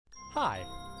Hi,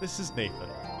 this is Nathan.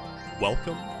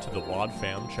 Welcome to the Wad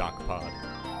Fam Chalk Pod.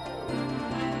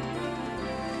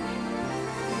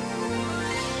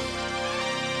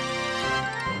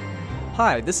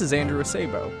 Hi, this is Andrew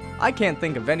Acebo. I can't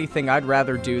think of anything I'd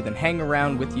rather do than hang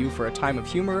around with you for a time of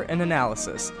humor and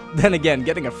analysis. Then again,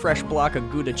 getting a fresh block of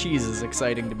Gouda cheese is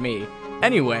exciting to me.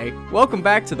 Anyway, welcome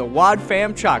back to the Wad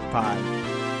Fam Chalk Pod.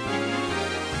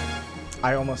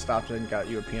 I almost stopped and got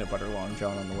you a peanut butter long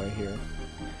john on the way here.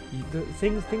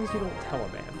 Things you don't tell a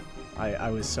man. I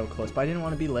was so close, but I didn't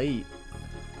want to be late.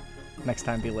 Next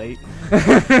time, be late.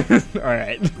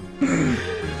 Alright.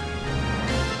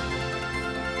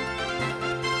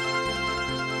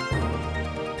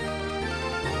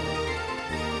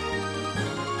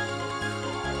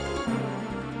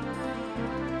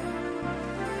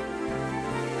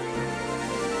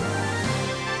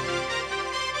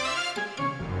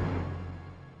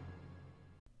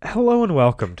 Hello and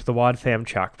welcome to the Wad Fam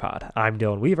Chalk Pod. I'm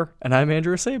Dylan Weaver. And I'm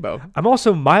Andrew Acebo. I'm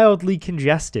also mildly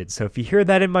congested, so if you hear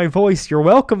that in my voice, you're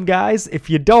welcome, guys. If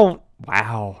you don't,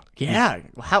 wow. Yeah,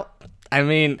 how... I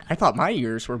mean, I thought my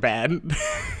ears were bad.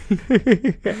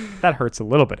 That hurts a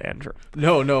little bit, Andrew.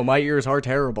 No, my ears are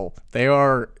terrible. They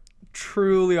are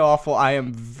truly awful. I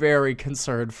am very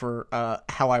concerned for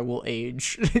how I will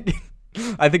age.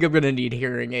 I think I'm going to need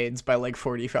hearing aids by like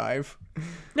 45.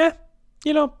 Yeah,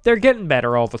 you know, they're getting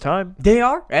better all the time. They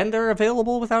are, and they're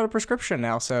available without a prescription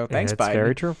now, so thanks, Biden. That's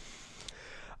very true.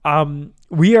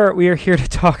 We are here to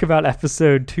talk about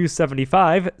episode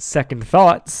 275, Second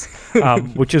Thoughts,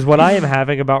 which is what I am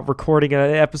having about recording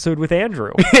an episode with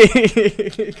Andrew.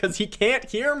 Because he can't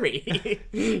hear me.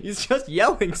 He's just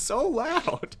yelling so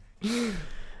loud.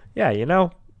 Yeah, you know,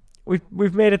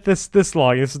 we've made it this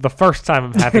long. This is the first time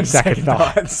I'm having second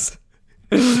thoughts.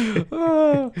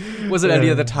 Was it any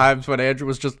of the times when Andrew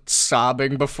was just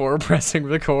sobbing before pressing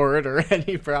record or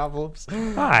any problems?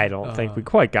 I don't think we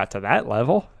quite got to that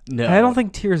level. No. I don't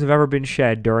think tears have ever been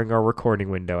shed during our recording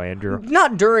window, Andrew.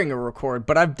 Not during a record,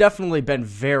 but I've definitely been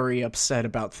very upset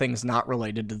about things not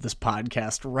related to this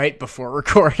podcast right before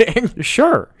recording.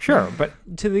 Sure, but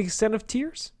to the extent of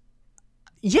tears?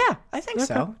 Yeah, I think Okay.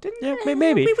 so.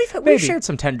 Maybe. We've shared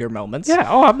some tender moments. Yeah,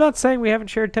 I'm not saying we haven't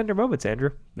shared tender moments,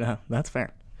 Andrew. No, that's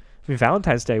fair. I mean,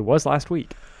 Valentine's Day was last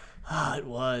week. It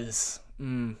was.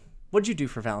 What'd you do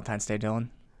for Valentine's Day, Dylan?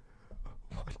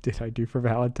 What did I do for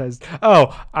Valentine's?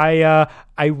 Oh,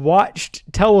 I watched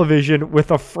television with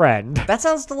a friend. That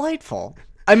sounds delightful.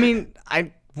 I mean,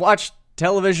 I watched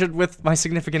television with my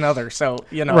significant other, so,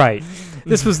 you know. Right.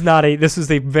 This was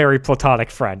a very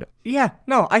platonic friend. Yeah,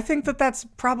 no, I think that's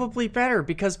probably better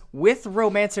because with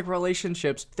romantic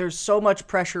relationships, there's so much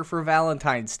pressure for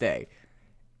Valentine's Day.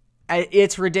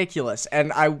 It's ridiculous,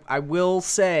 and I will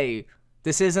say,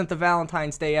 this isn't the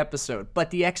Valentine's Day episode,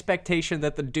 but the expectation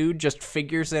that the dude just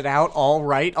figures it out all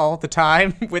right all the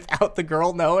time without the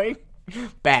girl knowing,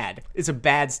 bad. It's a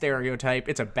bad stereotype.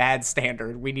 It's a bad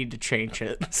standard. We need to change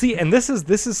it. See, and this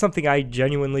is something I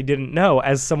genuinely didn't know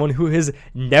as someone who has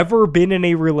never been in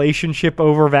a relationship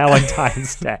over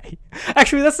Valentine's Day.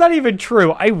 Actually, that's not even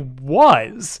true.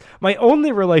 My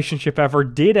only relationship ever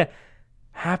did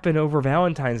happen over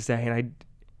Valentine's Day, and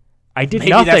I did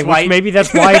nothing, maybe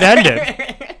that's why it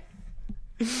ended.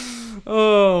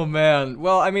 Oh, man.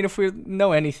 Well, I mean, if we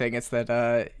know anything, it's that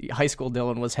high school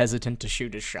Dylan was hesitant to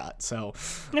shoot his shot, so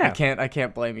yeah. I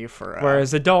can't blame you for...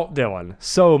 Whereas adult Dylan,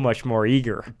 so much more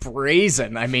eger.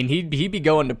 Brazen. I mean, he'd be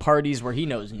going to parties where he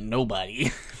knows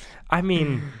nobody. I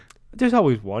mean, there's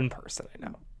always one person I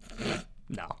know.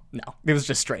 No. It was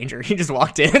just stranger. He just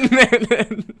walked in.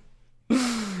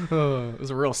 It was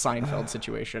a real Seinfeld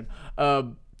situation.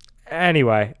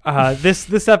 Anyway,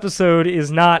 this episode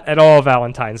is not at all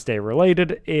Valentine's Day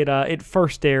related. It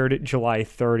first aired July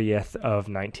 30th of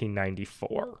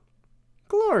 1994.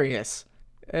 Glorious.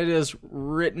 It is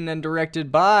written and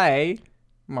directed by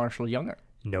Marshall Younger.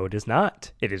 No, it is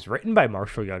not. It is written by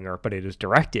Marshall Younger, but it is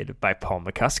directed by Paul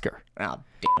McCusker. Oh,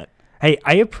 damn it. Hey,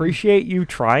 I appreciate you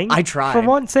trying. I tried. For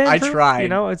once, Andrew. I tried. You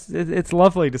know, it's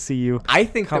lovely to see you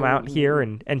come out here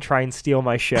and try and steal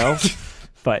my show.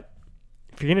 But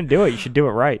if you're going to do it, you should do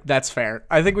it right. That's fair.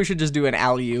 I think we should just do an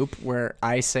alley-oop where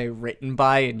I say written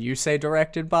by and you say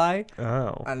directed by.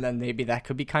 Oh. And then maybe that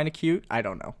could be kind of cute. I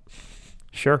don't know.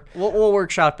 Sure. We'll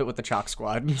workshop it with the Chalk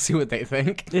Squad and see what they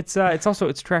think. It's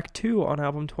track 2 on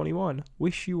album 21.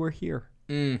 Wish You Were Here.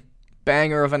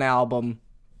 Banger of an album.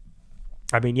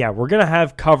 I mean, yeah, we're going to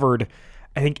have covered,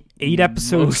 I think, 8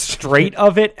 episodes straight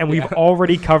of it, and we've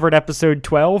already covered episode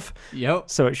 12. Yep.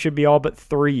 So it should be all but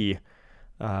 3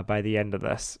 by the end of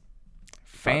this.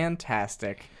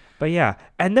 Fantastic. But yeah,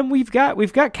 and then we've got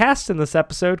cast in this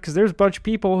episode because there's a bunch of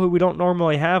people who we don't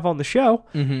normally have on the show.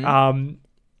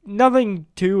 Nothing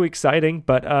too exciting,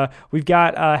 but we've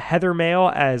got Heather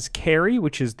Mail as Carrie,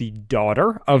 which is the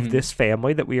daughter of this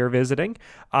family that we are visiting.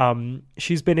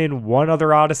 She's been in one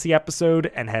other Odyssey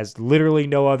episode and has literally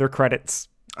no other credits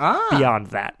beyond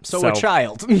that. So a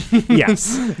child.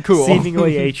 Yes. Cool.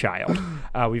 Seemingly a child.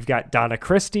 We've got Donna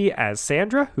Christie as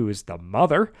Sandra, who is the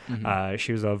mother.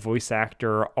 She was a voice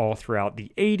actor all throughout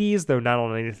the 80s, though not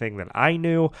on anything that I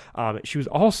knew. She was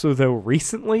also, though,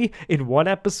 recently in one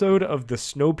episode of the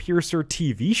Snowpiercer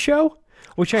TV show,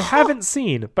 which I haven't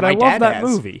seen, but I love that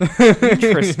movie.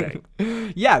 Interesting.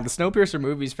 Yeah, the Snowpiercer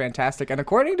movie is fantastic. And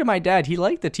according to my dad, he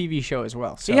liked the TV show as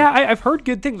well. So. Yeah, I've heard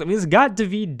good things. I mean, it's got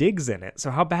Daveed Diggs in it, so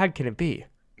how bad can it be?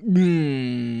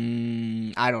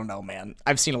 I don't know, man.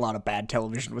 I've seen a lot of bad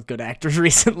television with good actors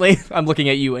recently. I'm looking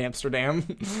at you, Amsterdam.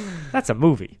 That's a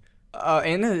movie.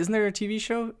 And isn't there a TV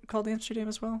show called Amsterdam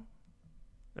as well?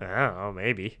 I don't know,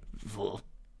 maybe.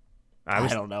 I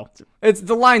don't know. It's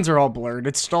the lines are all blurred.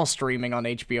 It's all streaming on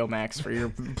HBO Max for your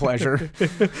pleasure.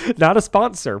 Not a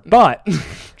sponsor, but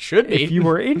should be. If you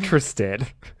were interested.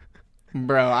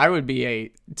 Bro, I would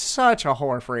be such a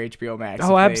whore for HBO Max.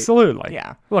 Oh, absolutely.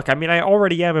 Yeah. Look, I mean, I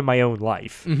already am in my own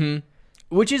life.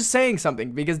 Which is saying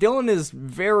something, because Dylan is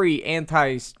very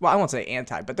well, I won't say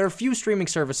anti, but there are a few streaming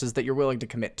services that you're willing to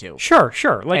commit to. Sure.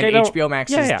 Like, and HBO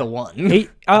Max is the one.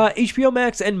 HBO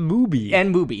Max and Mubi.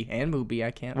 And Mubi,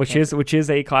 I can't. Which is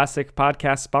a classic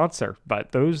podcast sponsor.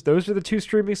 But those are the two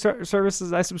streaming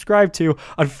services I subscribe to.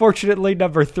 Unfortunately,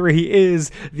 number 3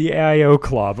 is the AIO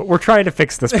Club. We're trying to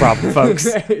fix this problem, folks.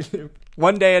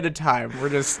 One day at a time. We're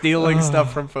just stealing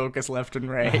stuff from Focus left and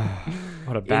right.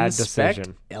 What a bad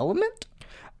decision. Element?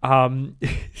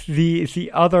 The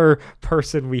other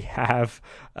person we have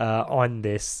on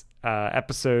this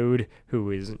episode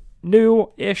who is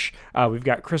new-ish, we've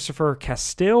got Christopher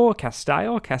Castile.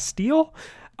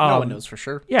 No one knows for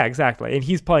sure. Yeah, exactly. And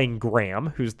he's playing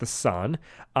Graham, who's the son.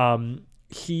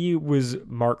 He was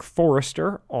Mark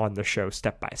Forrester on the show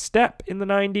Step by Step in the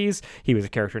 90s. He was a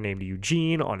character named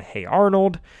Eugene on Hey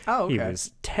Arnold. Oh, okay. He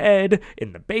was Ted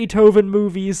in the Beethoven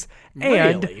movies.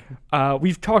 Really? And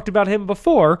we've talked about him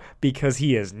before because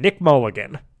he is Nick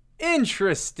Mulligan.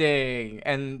 Interesting.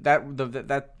 And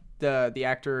the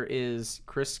actor is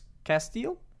Chris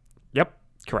Castile? Yep,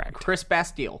 correct. Chris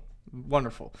Bastille.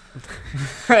 Wonderful.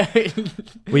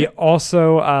 We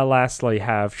also lastly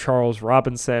have Charles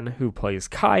Robinson, who plays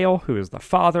Kyle, who is the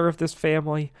father of this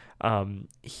family.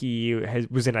 He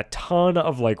was in a ton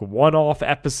of like one-off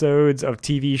episodes of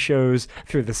TV shows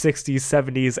through the 60s,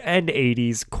 70s, and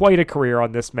 80s. Quite a career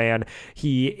on this man.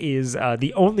 He is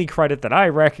the only credit that I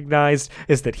recognized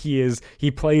is that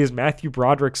he plays Matthew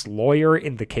Broderick's lawyer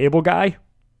in The Cable Guy.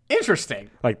 Interesting.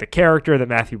 Like the character that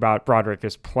Matthew Broderick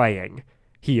is playing.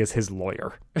 He is his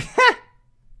lawyer.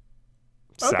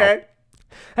 Okay.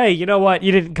 Hey, you know what?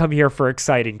 You didn't come here for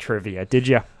exciting trivia, did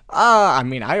you? I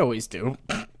mean, I always do.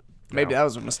 Maybe that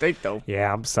was a mistake, though.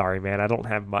 Yeah, I'm sorry, man. I don't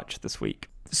have much this week.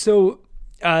 So,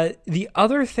 the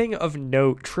other thing of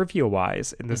note,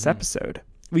 trivia-wise, in this episode,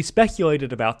 we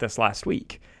speculated about this last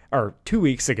week, or 2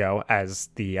 weeks ago, as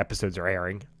the episodes are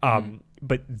airing.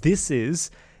 But this is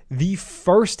the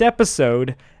first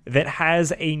episode that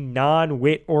has a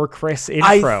non-Whit or Chris intro.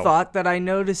 I thought that I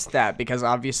noticed that because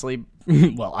obviously,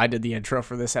 well, I did the intro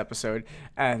for this episode,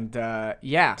 and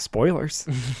yeah. Spoilers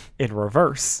in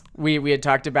reverse. We had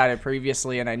talked about it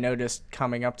previously, and I noticed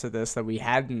coming up to this that we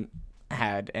hadn't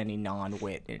had any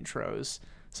non-Whit intros.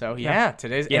 So yeah,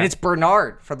 today's and it's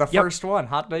Bernard for the first one.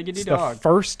 Hot diggity dog. The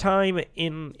first time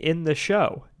in the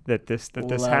show that this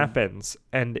happens,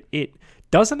 and it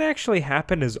doesn't actually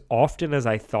happen as often as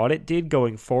I thought it did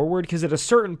going forward, because at a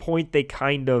certain point they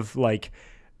kind of like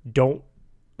don't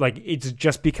like it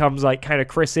just becomes like kind of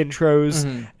Chris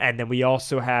intros, and then we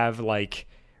also have like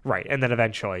and then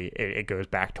eventually it goes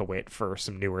back to Whit for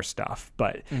some newer stuff,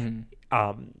 but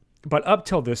up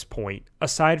till this point,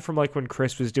 aside from like when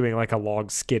Chris was doing like a long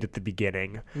skit at the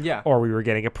beginning, or we were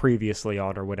getting a previously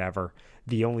on or whatever,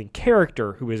 the only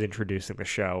character who was introducing the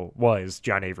show was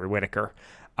John Avery Whitaker.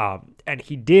 And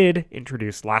he did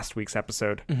introduce last week's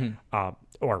episode,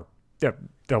 or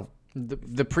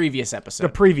the previous episode. The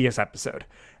previous episode.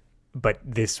 But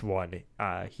this one,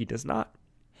 he does not.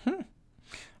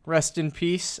 Rest in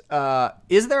peace.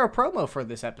 Is there a promo for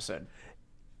this episode?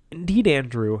 Indeed,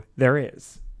 Andrew, there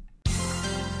is.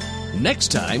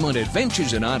 Next time on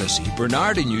Adventures in Odyssey,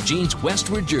 Bernard and Eugene's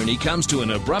westward journey comes to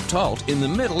an abrupt halt in the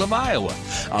middle of Iowa.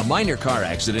 A minor car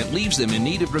accident leaves them in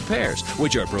need of repairs,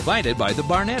 which are provided by the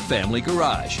Barnett family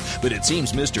garage. But it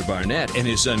seems Mr. Barnett and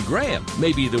his son Graham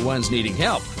may be the ones needing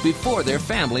help before their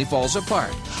family falls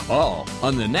apart. All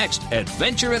on the next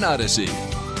Adventure in Odyssey.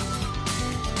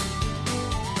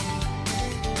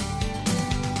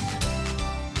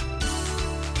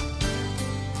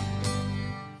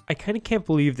 I kind of can't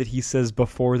believe that he says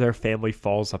before their family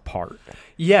falls apart.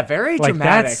 Yeah, very Like,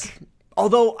 dramatic. that's-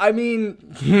 Although, I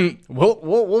mean,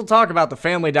 we'll talk about the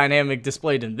family dynamic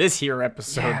displayed in this here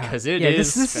episode because it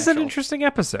is this is an special. interesting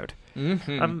episode.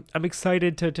 I'm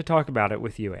excited to talk about it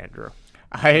with you, Andrew.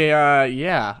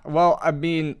 Yeah. Well, I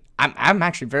mean, I'm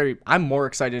actually I'm more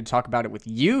excited to talk about it with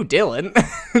you, Dylan.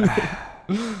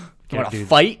 You want to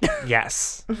fight?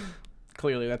 Yes.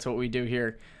 Clearly, that's what we do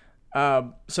here.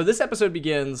 So this episode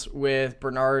begins with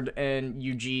Bernard and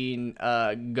Eugene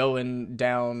going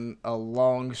down a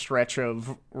long stretch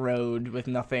of road with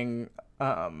nothing,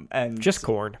 and Just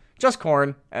corn. just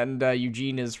corn. And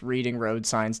Eugene is reading road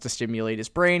signs to stimulate his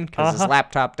brain because his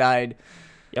laptop died.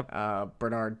 Yep.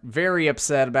 Bernard very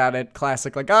upset about it.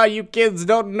 Classic, like, you kids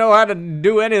don't know how to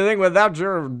do anything without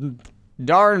your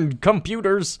darn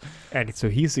computers. And so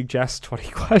he suggests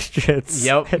 20 questions.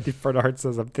 Yep. And Bernard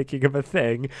says, I'm thinking of a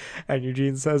thing. And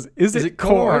Eugene says, Is it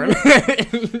corn?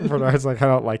 Bernard's like, I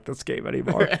don't like this game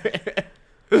anymore.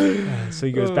 So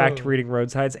he goes back to reading road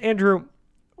signs. Andrew,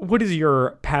 what is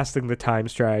your passing the time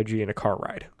strategy in a car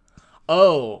ride?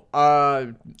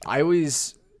 I'm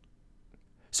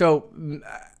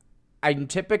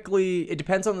typically, it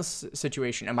depends on the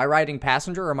situation. Am I riding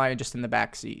passenger or am I just in the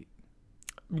back seat?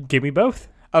 Give me both.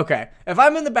 Okay. If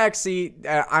I'm in the back seat,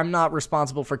 I'm not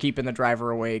responsible for keeping the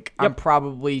driver awake. I'm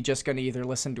probably just going to either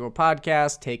listen to a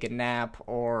podcast, take a nap,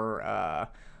 or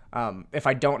if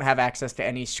I don't have access to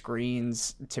any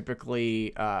screens,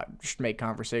 typically just make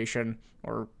conversation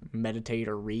or meditate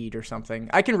or read or something.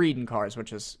 I can read in cars,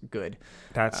 which is good.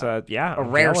 That's a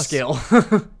Rare skill.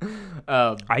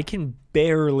 I can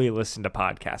barely listen to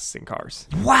podcasts in cars.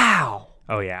 Wow.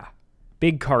 Oh, yeah.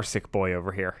 Big car sick boy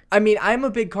over here. I mean, I'm a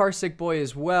big car sick boy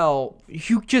as well.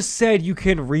 You just said you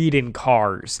can read in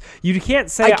cars. You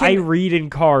can't say I can- read in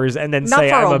cars and then Not say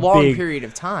for I'm a long big... period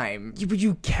of time.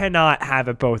 You cannot have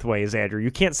it both ways, Andrew.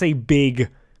 You can't say big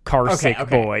car sick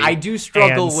Okay. boy. I do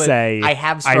struggle and with. say, I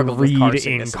have struggled I read with car in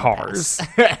sickness cars.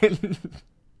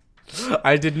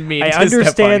 I didn't mean. I to step on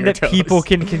understand your that toes. people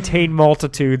can contain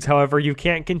multitudes. However, you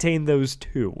can't contain those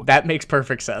two. That makes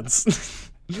perfect sense.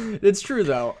 It's true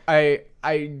though.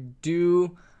 I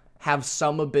do have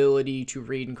some ability to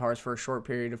read in cars for a short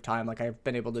period of time. Like I've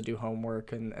been able to do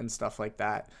homework and stuff like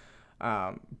that.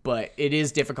 But it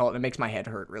is difficult and it makes my head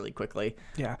hurt really quickly.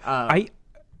 Yeah.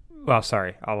 Well,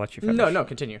 sorry. I'll let you finish. No,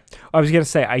 continue. I was going to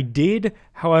say, I did,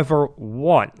 however,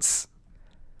 once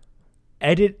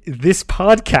edit this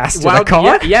podcast in a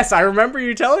car Yes, I remember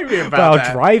you telling me about while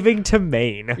that. driving to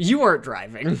Maine. You weren't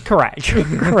driving. Correct.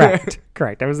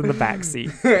 Correct. I was in the back seat.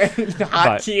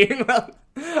 Hotkeying.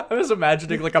 I was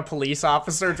imagining like a police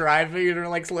officer driving and they're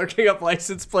like lurking up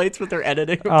license plates with their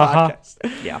editing a podcast.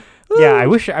 Yeah. Yeah, I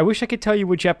wish I could tell you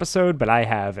which episode, but I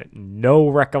have no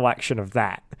recollection of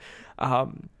that.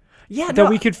 Though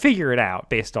we could figure it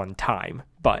out based on time.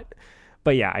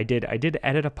 But yeah, I did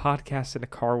edit a podcast in a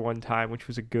car one time, which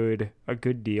was a good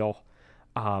deal.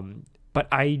 But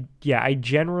I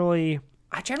generally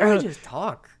just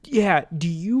talk. Yeah, do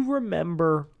you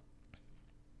remember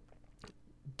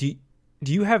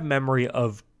do you have memory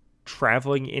of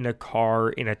traveling in a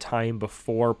car in a time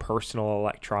before personal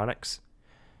electronics?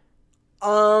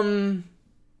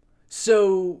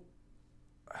 So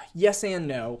yes and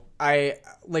no. I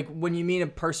like when you mean a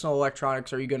personal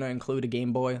electronics, are you going to include a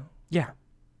Game Boy? Yeah.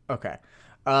 Okay.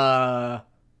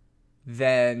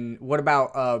 Then what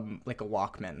about like a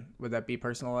Walkman? Would that be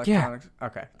personal electronics? Yeah.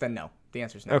 Okay. Then no. The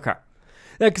answer's no. Okay.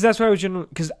 Yeah, because that's what I was generally...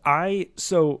 Because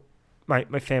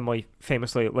my family,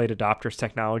 famously late adopters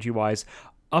technology-wise,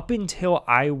 up until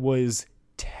I was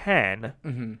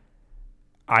 10,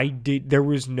 there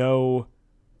was no...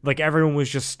 Like, everyone was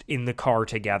just in the car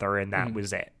together, and that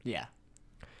was it. Yeah.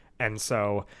 And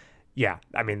so, yeah,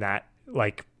 I mean, that,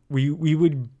 like... We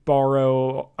would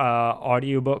borrow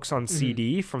audiobooks on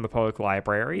CD from the public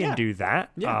library and do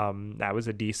that. Yeah. That was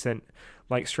a decent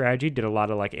strategy. Did a lot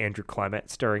of Andrew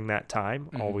Clements during that time.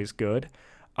 Always good.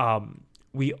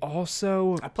 We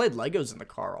also... I played Legos in the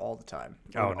car all the time.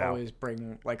 I would no. always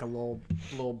bring a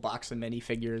little box of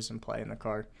minifigures and play in the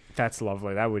car. That's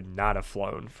lovely. That would not have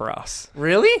flown for us.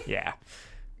 Really? Yeah.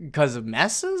 Because of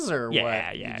messes or Yeah, what?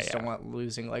 yeah, You just yeah. don't want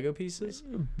losing Lego pieces?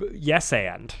 Yes,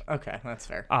 and Okay, that's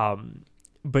fair.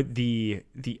 but the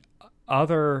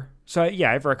other, so yeah,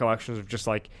 I have recollections of just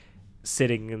like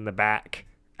sitting in the back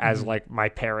as like my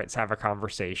parents have a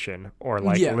conversation or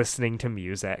like Yeah. listening to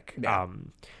music. Yeah.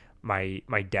 My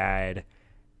dad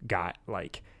got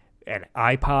like an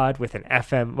iPod with an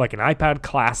FM, like an iPod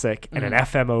Classic and an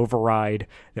FM override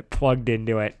that plugged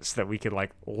into it so that we could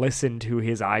like listen to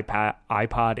his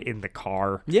iPod in the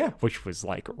car. Yeah. Which was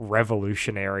like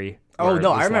revolutionary. Oh, where it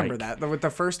no, I was, remember like, that. With the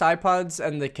first iPods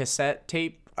and the cassette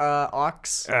tape aux.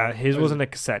 His wasn't a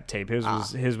cassette tape.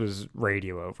 His was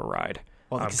radio override.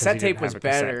 Well, the 'cause cassette he didn't tape was have a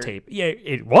cassette better. tape. Yeah,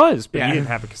 it was, but Yeah. he didn't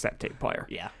have a cassette tape player.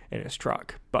 Yeah. In his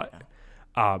truck.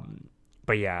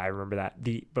 But yeah, I remember that.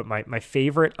 But my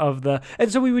favorite of the,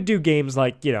 and so we would do games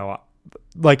like, you know,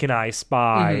 like an I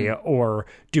Spy or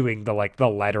doing the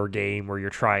letter game where you're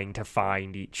trying to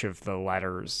find each of the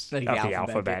letters Like of the the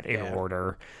alphabet, alphabet in yeah.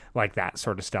 order, like that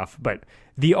sort of stuff. But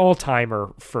the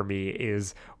all-timer for me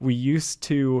is we used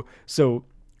to, so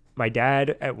my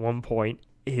dad at one point,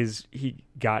 he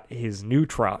got his new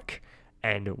truck,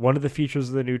 and one of the features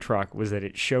of the new truck was that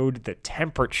it showed the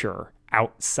temperature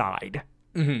outside.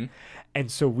 And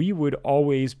so we would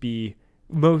always be,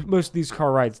 most of these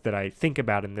car rides that I think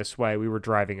about in this way, we were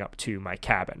driving up to my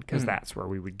cabin because that's where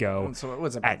we would go. So what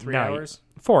was it, about at 3 night. hours?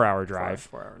 4-hour drive.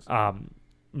 4 hours.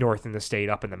 North in the state,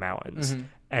 up in the mountains.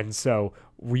 And so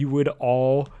we would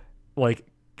all, like,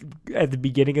 at the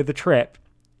beginning of the trip,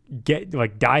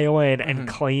 dial in and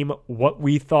claim what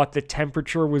we thought the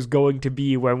temperature was going to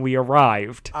be when we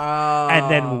arrived, and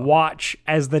then watch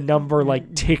as the number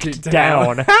ticked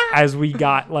down as we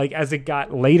got as it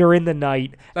got later in the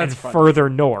night and funny. further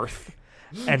north.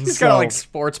 And He's so got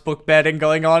sports book betting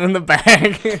going on in the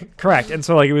back. correct, and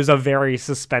so it was a very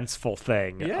suspenseful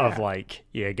thing Yeah. of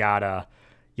you gotta,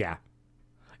 yeah.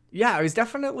 Yeah, it was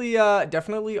definitely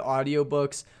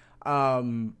audiobooks.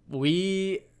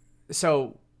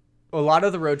 So a lot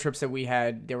of the road trips that we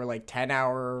had, they were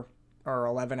 10-hour or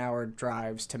 11-hour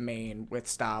drives to Maine with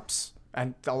stops,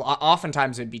 and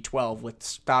oftentimes it'd be 12 with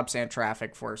stops and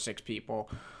traffic for 6 people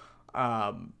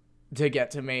to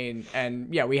get to Maine.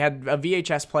 And yeah, we had a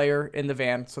VHS player in the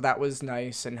van, so that was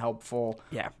nice and helpful.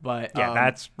 Yeah, But yeah,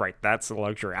 that's right. That's a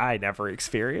luxury I never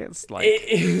experienced.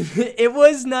 It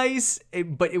was nice,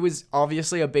 but it was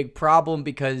obviously a big problem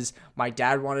because my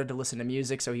dad wanted to listen to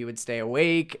music, so he would stay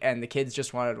awake, and the kids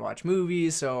just wanted to watch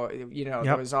movies. So,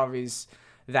 there was always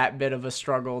that bit of a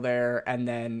struggle there. And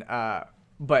then,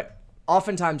 but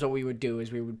oftentimes what we would do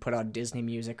is we would put on Disney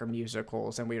music or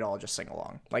musicals, and we'd all just sing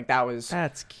along.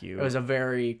 That's cute. It was a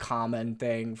very common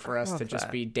thing for us to just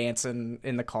be dancing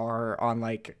in the car on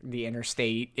the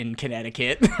interstate in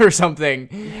Connecticut or something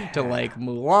to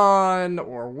Mulan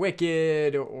or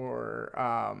Wicked or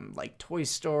Toy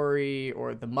Story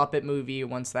or the Muppet movie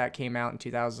once that came out in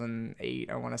 2008,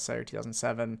 I want to say, or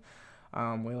 2007.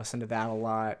 We listened to that a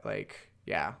lot.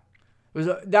 That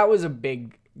was a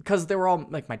big, because they were all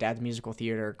my dad's musical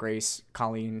theater, Grace,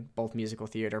 Colleen, both musical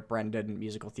theater, Brendan,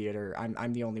 musical theater.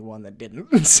 I'm the only one that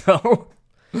didn't. So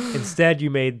instead, you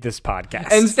made this podcast.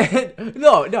 instead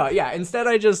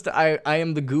I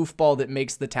am the goofball that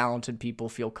makes the talented people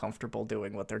feel comfortable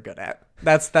doing what they're good at.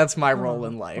 That's my role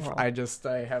in life. I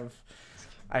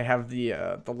have the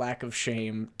lack of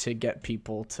shame to get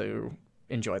people to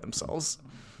enjoy themselves.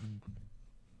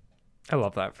 I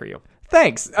love that for you.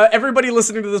 Thanks. Everybody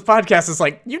listening to this podcast is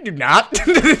like, you do not.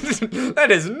 That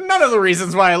is none of the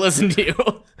reasons why I listen to you.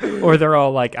 Or they're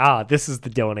all like, this is the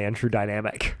Dylan Andrew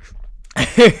dynamic.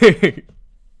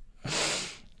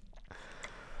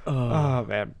 Oh,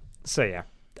 man. So, yeah.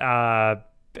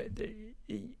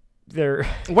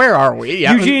 Where are we?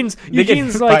 Yeah. Eugene's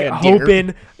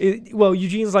hoping.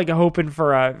 Eugene's hoping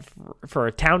for a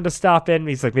town to stop in.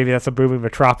 He's like, maybe that's a booming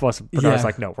metropolis. But I was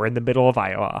like, no, we're in the middle of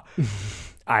Iowa.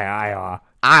 Iowa.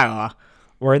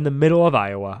 We're in the middle of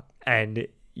Iowa, and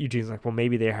Eugene's like, well,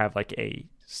 maybe they have a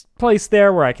place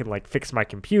there where I can fix my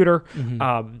computer.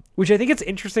 Which I think it's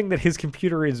interesting that his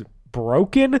computer is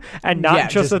broken and not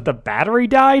just that the battery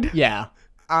died. Yeah,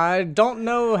 I don't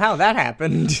know how that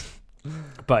happened.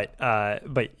 But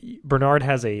Bernard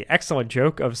has a excellent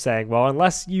joke of saying, well,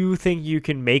 unless you think you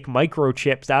can make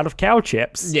microchips out of cow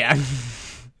chips. Yeah.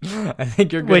 I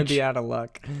think you're going to be out of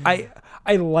luck.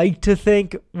 I like to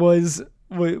think was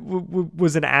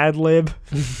an ad lib.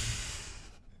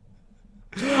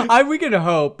 We can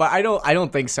hope, but I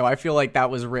don't think so. I feel like that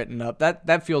was written up.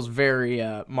 That feels very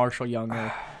Marshall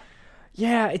Younger.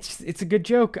 Yeah, it's a good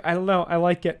joke. I don't know. I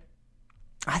like it.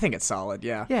 I think it's solid.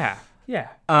 Yeah. Yeah. Yeah.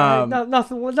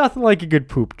 Nothing like a good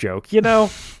poop joke, you know?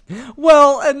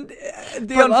 Well, and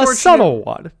the But unfortunate... a subtle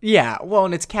one. Yeah, well,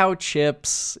 and it's cow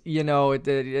chips, you know,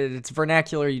 it's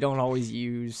vernacular you don't always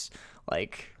use,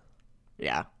 like,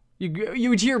 yeah. You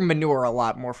would hear manure a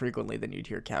lot more frequently than you'd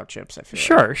hear cow chips, I feel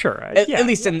like. Sure. At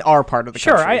least in our part of the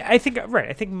Sure, country. I think, right,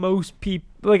 I think most people,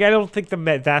 like, I don't think the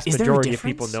vast Is there a majority of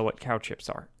people difference? know what cow chips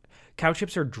are. Cow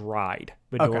chips are dried.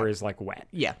 Manure is, like, wet.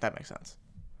 Yeah, that makes sense.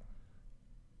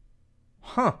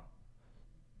 Huh.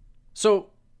 So,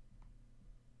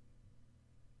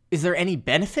 is there any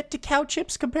benefit to cow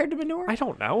chips compared to manure? I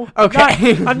don't know.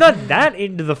 Okay. I'm not that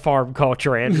into the farm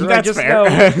culture, Andrew. That's I just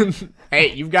fair. know.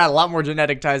 Hey, you've got a lot more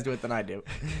genetic ties to it than I do.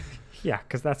 Yeah,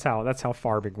 because that's how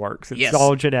farming works. It's Yes.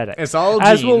 all genetic. It's all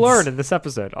as we'll genes. learn in this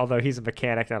episode. Although he's a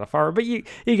mechanic, not a farmer, but you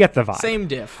get the vibe. Same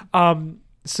diff.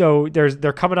 So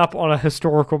they're coming up on a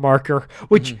historical marker,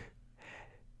 which.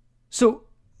 So,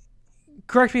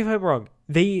 correct me if I'm wrong.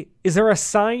 Is there a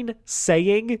sign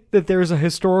saying that there's a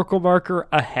historical marker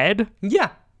ahead?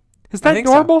 Yeah. Is that think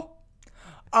so. normal?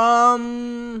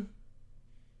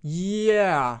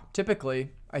 Yeah,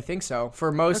 typically. I think so.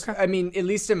 For most, I mean, at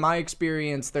least in my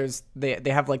experience, they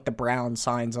have like the brown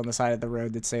signs on the side of the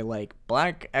road that say like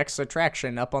black X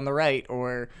attraction up on the right,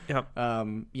 or Yep.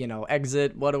 you know,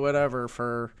 exit whatever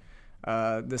for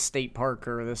the state park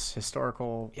or this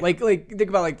historical like think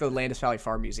about like the Landis Valley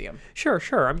Farm Museum. Sure.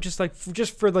 I'm just like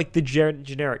just for like the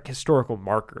generic historical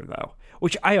marker though,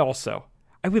 which I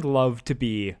would love to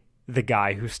be the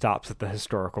guy who stops at the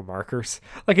historical markers.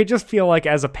 Like I just feel like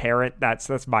as a parent,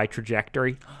 that's my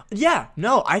trajectory. Yeah,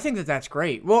 no, I think that's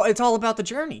great. Well, it's all about the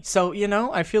journey. So, you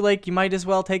know, I feel like you might as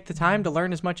well take the time to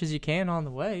learn as much as you can on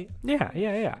the way.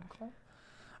 Yeah.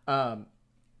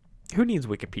 Who needs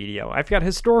Wikipedia? I've got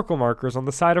historical markers on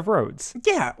the side of roads.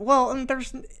 Yeah, well, and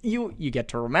there's you get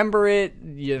to remember it.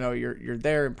 You know, you're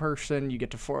there in person. You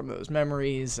get to form those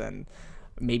memories and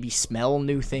maybe smell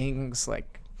new things.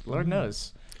 Like, Lord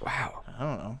knows. Wow. I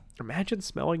don't know. Imagine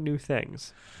smelling new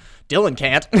things. Dylan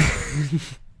can't.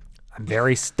 I'm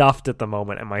very stuffed at the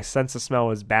moment, and my sense of smell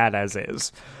is bad as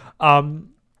is.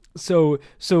 So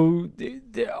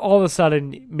all of a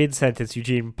sudden, mid-sentence,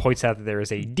 Eugene points out that there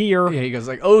is a deer. Yeah, he goes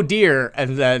like, "Oh dear,"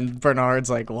 and then Bernard's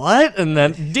like, "What?" And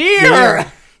then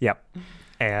deer. Yep.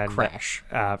 And Crash.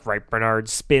 Right, Bernard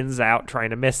spins out trying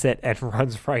to miss it and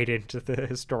runs right into the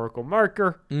historical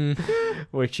marker,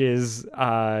 which is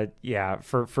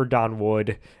for Don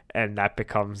Wood, and that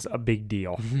becomes a big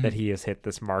deal that he has hit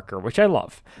this marker, which I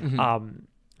love.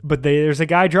 But there's a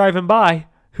guy driving by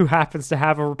who happens to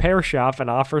have a repair shop and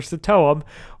offers to tow him,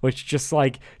 which just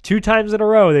like 2 times in a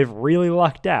row they've really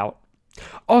lucked out.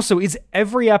 Also, is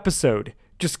every episode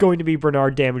just going to be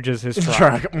Bernard damages his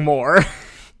truck? More.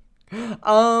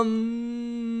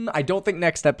 I don't think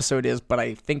next episode is, but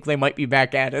I think they might be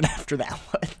back at it after that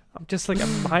one. I'm just like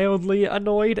mildly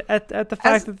annoyed at the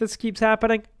fact that this keeps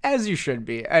happening. As you should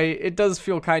be. It does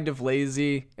feel kind of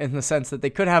lazy in the sense that they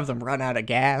could have them run out of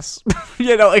gas.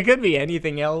 You know, it could be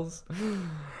anything else.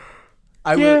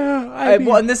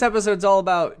 Well, and this episode's all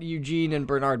about Eugene and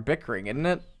Bernard bickering, isn't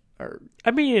it? Or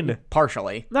I mean,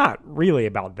 partially. not really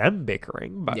about them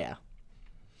bickering, but Yeah.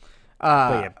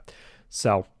 but yeah.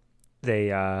 So they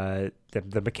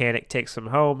the mechanic takes him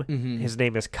home. His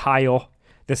name is Kyle.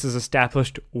 This is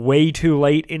established way too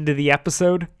late into the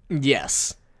episode.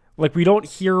 Yes. Like, we don't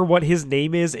hear what his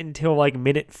name is until like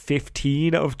minute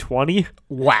 15 of 20.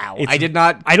 Wow. It's-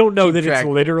 I don't know that track. it's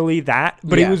literally that,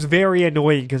 but Yeah. it was very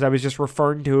annoying because I was just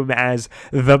referring to him as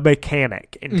the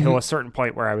mechanic until a certain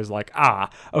point where I was like,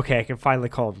 okay, I can finally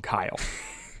call him Kyle.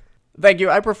 Thank you.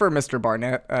 I prefer Mr.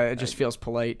 Barnett. It just feels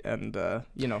polite and,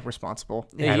 responsible.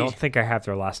 Yeah, I don't think I have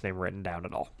their last name written down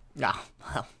at all. Nah.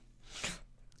 Well.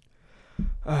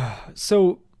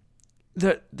 So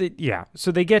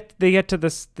so they get to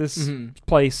this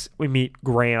place. We meet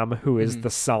Graham, who is the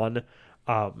son.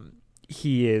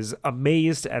 He is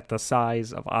amazed at the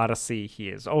size of Odyssey. He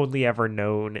has only ever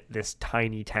known this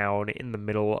tiny town in the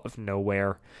middle of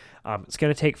nowhere. It's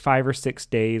going to take 5 or 6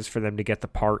 days for them to get the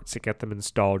parts, to get them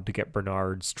installed, to get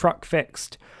Bernard's truck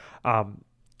fixed.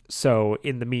 So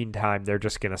in the meantime, they're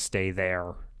just going to stay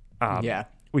there. Yeah.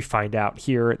 We find out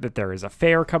here that there is a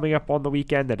fair coming up on the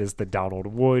weekend. That is the Donald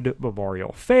Wood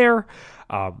Memorial Fair,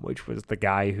 which was the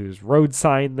guy whose road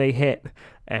sign they hit.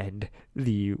 And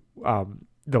the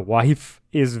wife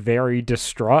is very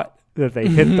distraught that they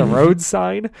hit the road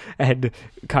sign. And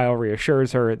Kyle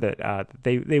reassures her that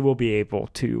they will be able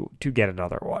to get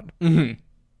another one.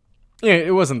 Yeah,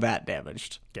 it wasn't that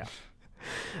damaged. Yeah.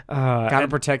 Gotta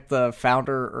protect the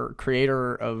founder or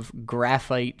creator of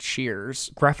graphite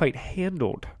shears. Graphite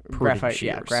handled pruning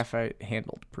shears. Graphite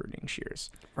handled pruning shears.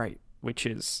 Right, which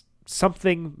is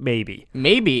something maybe.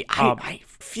 Maybe. I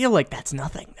feel like that's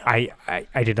nothing, though.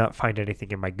 I did not find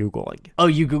anything in my Googling. Oh,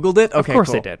 you Googled it? Okay, of course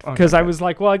cool. I did. Because I was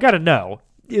like, well, I gotta know.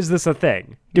 Is this a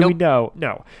thing? Do we know?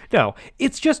 No.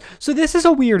 It's just, so this is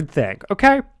a weird thing,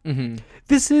 okay? Mm-hmm.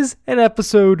 This is an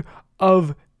episode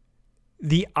of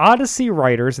the Odyssey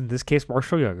writers, in this case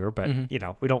Marshall Younger, but, you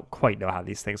know, we don't quite know how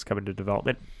these things come into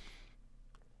development,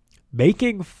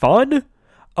 making fun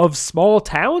of small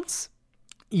towns?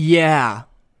 Yeah.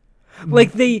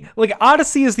 Like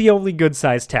Odyssey is the only good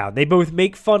sized town. They both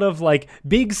make fun of like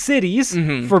big cities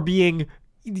for being,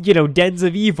 you know, dens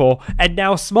of evil, and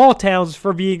now small towns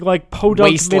for being like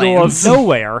podunk middle of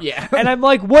nowhere. Yeah. And I'm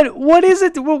like, what is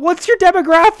it? What's your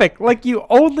demographic? Like, you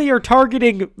only are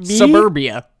targeting me?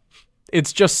 Suburbia.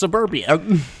 It's just suburbia.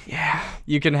 Yeah.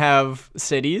 You can have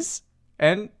cities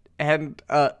and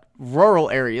rural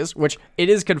areas, which it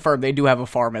is confirmed they do have a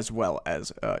farm as well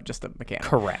as just a mechanic.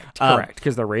 Correct.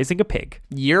 Because they're raising a pig.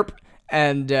 Yerp.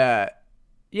 And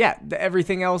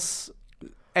everything else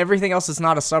that's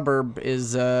not a suburb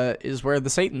is where the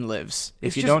Satan lives.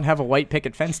 If you don't have a white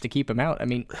picket fence to keep him out, I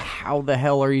mean, how the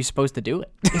hell are you supposed to do it?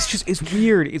 It's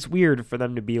weird. It's weird for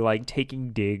them to be like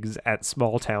taking digs at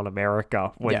small town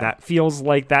America when that feels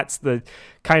like that's the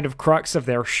kind of crux of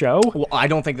their show. Well, I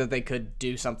don't think that they could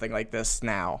do something like this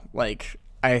now. Like,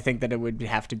 I think that it would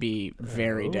have to be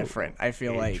very different. I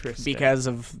feel like because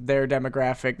of their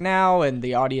demographic now and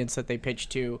the audience that they pitch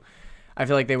to, I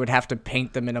feel like they would have to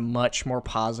paint them in a much more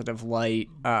positive light.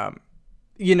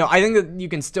 You know, I think that you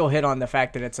can still hit on the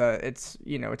fact that it's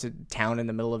a town in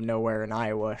the middle of nowhere in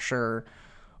Iowa, sure,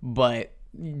 but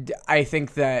I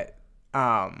think that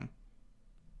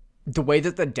the way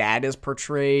that the dad is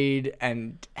portrayed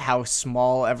and how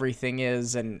small everything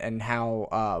is and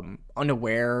how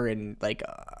unaware and like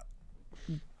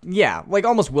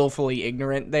almost willfully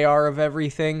ignorant they are of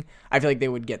everything, I feel like they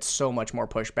would get so much more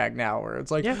pushback now where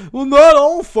it's like, well, not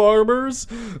all farmers.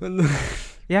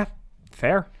 Yeah,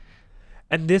 fair.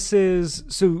 And this is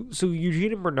so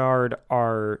Eugene and Bernard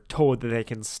are told that they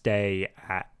can stay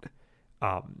at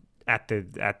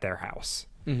their house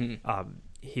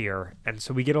here, and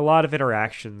so we get a lot of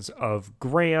interactions of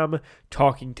Graham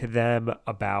talking to them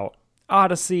about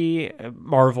Odyssey,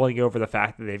 marveling over the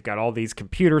fact that they've got all these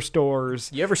computer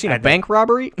stores. You ever seen a bank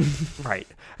robbery? Right.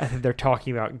 And then they're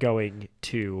talking about going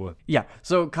to... Yeah.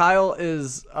 So Kyle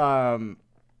is... I'm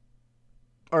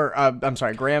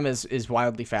sorry, Graham is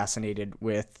wildly fascinated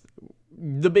with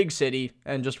the big city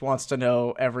and just wants to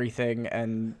know everything.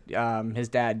 And his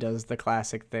dad does the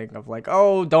classic thing of like,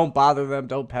 oh, don't bother them,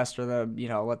 don't pester them, you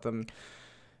know, let them...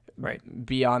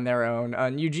 be on their own.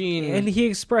 And Eugene, and he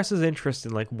expresses interest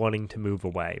in like wanting to move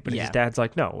away, but his dad's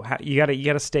like, no, you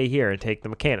gotta stay here and take the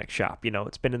mechanic shop. You know,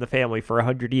 it's been in the family for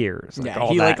 100 years. Like,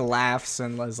 he like laughs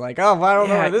and was like, oh, I don't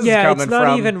know where this is coming from. It's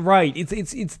not even right. It's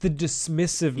the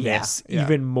dismissiveness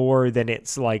even more than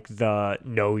it's like the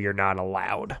no, you're not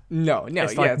allowed. No,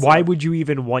 it's like, why would you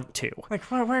even want to? Like,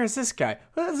 where is this guy?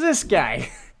 What is this guy?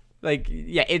 Like,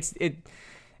 yeah,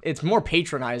 it's more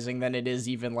patronizing than it is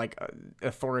even like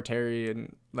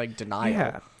authoritarian, like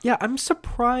denial. Yeah. I'm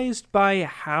surprised by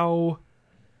how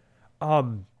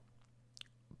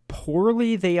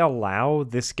poorly they allow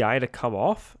this guy to come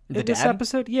off in this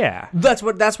episode. Yeah, that's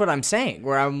what I'm saying.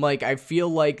 Where I'm like, I feel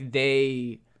like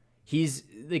he's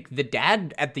like the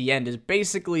dad at the end is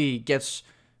basically gets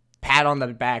pat on the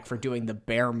back for doing the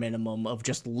bare minimum of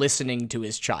just listening to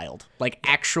his child, like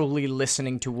actually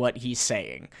listening to what he's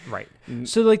saying. Right.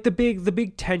 So like the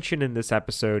big tension in this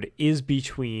episode is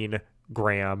between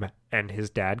Graham and his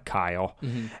dad Kyle,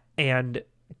 and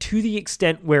to the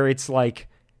extent where it's like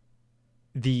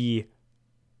there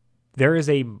is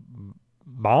a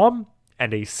mom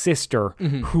and a sister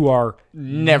who are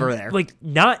never there, like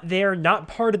not there, not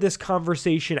part of this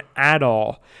conversation at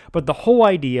all. But the whole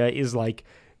idea is like,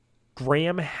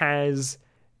 Graham has,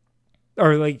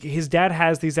 or like his dad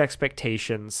has these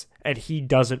expectations and he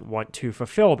doesn't want to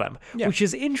fulfill them, which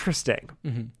is interesting.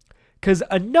 Because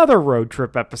another road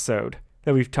trip episode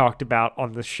that we've talked about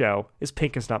on this show is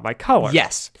Pink Is Not My Color.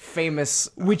 Yes, famous.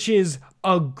 Which is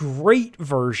a great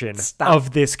version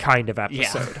of this kind of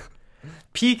episode. Yeah.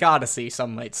 Peak Odyssey,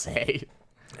 some might say.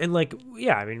 And like,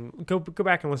 yeah, I mean, go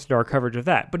back and listen to our coverage of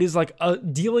that. But is like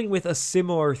dealing with a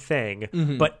similar thing,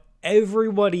 but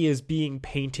everybody is being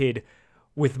painted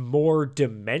with more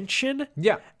dimension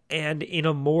and in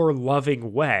a more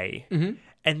loving way.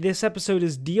 And this episode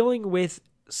is dealing with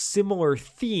similar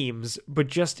themes, but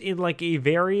just in like a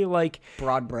very like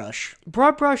Broad brush.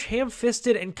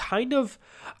 ham-fisted, and kind of,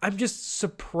 I'm just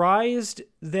surprised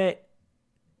that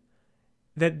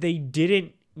they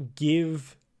didn't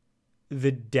give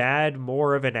the dad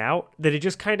more of an out, that it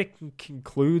just kind of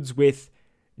concludes with,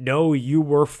 no, you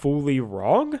were fully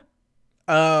wrong.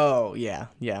 Oh, yeah.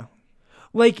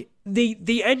 Like,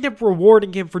 they end up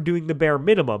rewarding him for doing the bare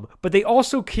minimum, but they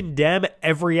also condemn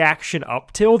every action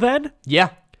up till then.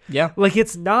 Yeah. Like,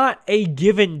 it's not a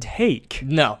give and take.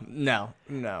 No.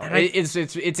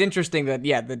 It's interesting that,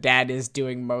 the dad is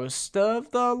doing most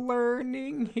of the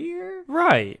learning here.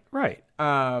 Right.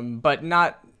 But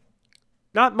not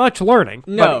much learning.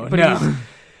 No.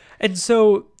 And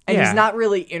so, and he's not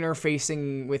really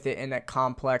interfacing with it in a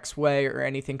complex way or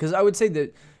anything. Because I would say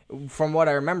that, from what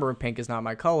I remember of Pink Is Not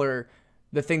My Color,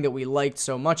 the thing that we liked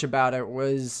so much about it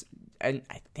was, and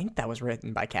I think that was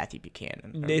written by Kathy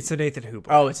Buchanan. It's a Nathan Hoopler.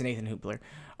 Oh, it's a Nathan Hoopler.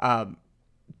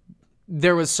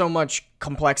 There was so much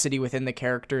complexity within the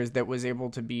characters that was able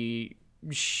to be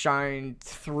shined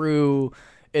through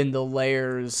in the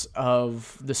layers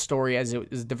of the story as it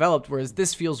is developed, whereas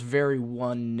this feels very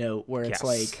one note, where it's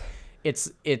like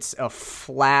it's a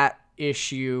flat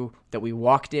issue that we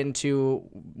walked into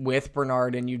with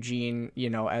Bernard and Eugene,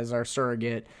 as our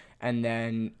surrogate, and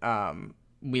then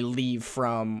we leave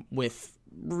from with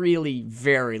really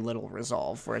very little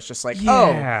resolve, where it's just like,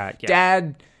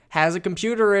 Dad has a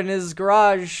computer in his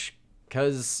garage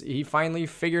because he finally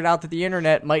figured out that the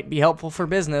internet might be helpful for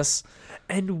business.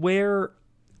 And where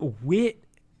Wit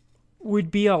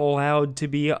would be allowed to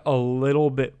be a little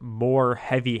bit more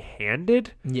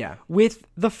heavy-handed with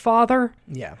the father.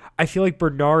 Yeah. I feel like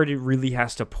Bernard really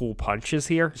has to pull punches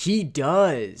here. He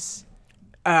does.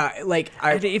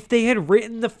 And if they had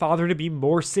written the father to be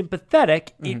more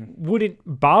sympathetic, it wouldn't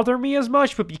bother me as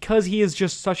much, but because he is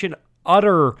just such an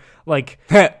utter, like...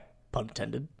 Pun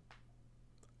intended.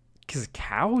 Because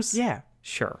cows? Yeah.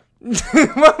 Sure. That's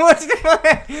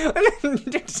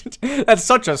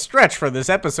such a stretch for this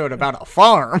episode about a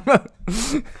farm.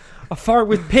 A farm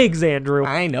with pigs, Andrew.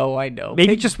 I know.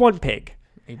 Maybe just one pig.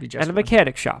 Maybe just and a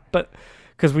mechanic shop, but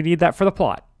because we need that for the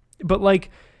plot. But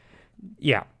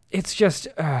it's just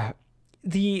So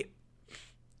the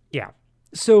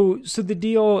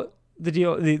deal.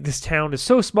 This town is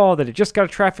so small that it just got a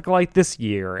traffic light this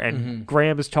year, and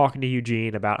Graham is talking to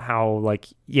Eugene about how,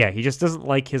 he just doesn't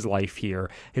like his life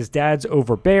here. His dad's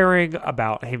overbearing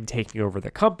about him taking over the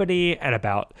company and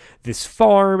about this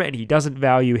farm, and he doesn't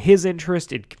value his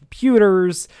interest in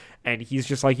computers, and he's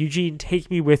just like, Eugene,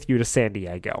 take me with you to San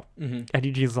Diego. And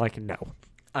Eugene's like, no.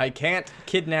 I can't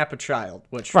kidnap a child,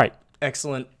 which,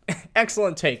 excellent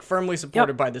take, firmly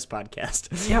supported by this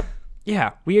podcast. Yep.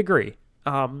 Yeah, we agree.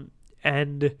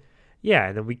 And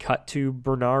then we cut to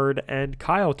Bernard and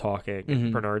Kyle talking.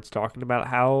 And Bernard's talking about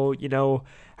how,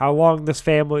 how long this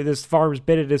farm's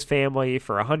been at his family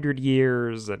for 100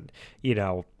 years. And,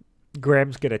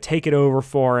 Graham's going to take it over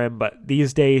for him. But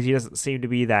these days he doesn't seem to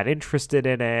be that interested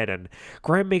in it. And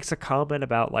Graham makes a comment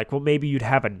about maybe you'd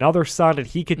have another son and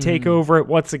he could take over it.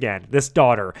 Once again, this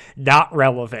daughter, not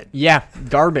relevant. Yeah,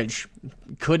 garbage.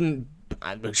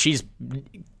 She's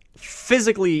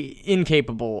physically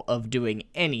incapable of doing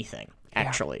anything,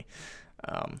 actually.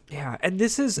 And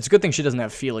this is... It's a good thing she doesn't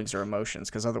have feelings or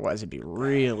emotions, because otherwise it'd be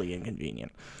really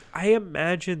inconvenient. I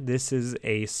imagine this is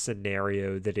a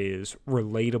scenario that is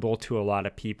relatable to a lot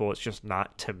of people. It's just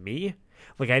not to me.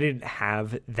 I didn't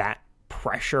have that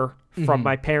pressure from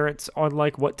my parents on,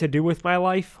 what to do with my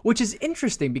life. Which is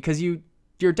interesting, because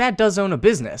your dad does own a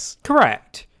business.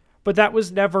 Correct. But that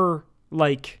was never,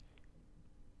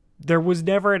 there was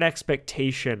never an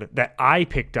expectation that I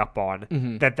picked up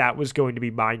on that was going to be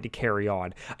mine to carry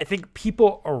on. I think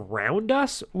people around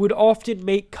us would often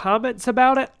make comments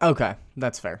about it. Okay,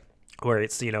 that's fair. Where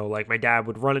it's, my dad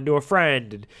would run into a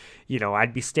friend and,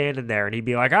 I'd be standing there and he'd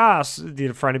be like,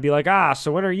 the friend would be like,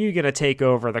 so when are you going to take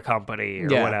over the company or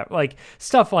whatever?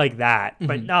 Stuff like that,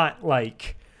 but not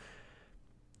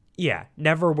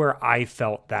never where I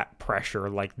felt that pressure,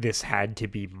 this had to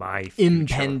be my future.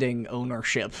 Impending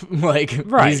ownership.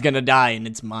 He's gonna die and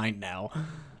it's mine now.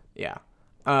 Yeah.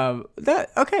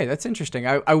 That's interesting.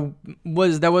 That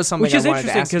was something Which is I wanted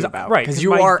to ask you about. Right. Because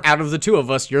you are, out of the two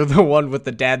of us, you're the one with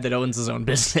the dad that owns his own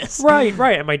business. Right.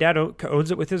 And my dad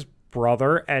owns it with his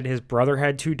brother, and his brother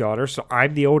had 2 daughters, so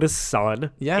I'm the oldest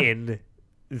son in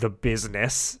the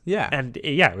business. Yeah. And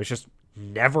it was just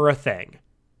never a thing.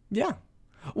 Yeah.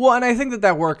 Well, and I think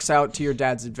that works out to your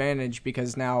dad's advantage,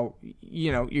 because now,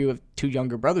 you have 2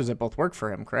 younger brothers that both work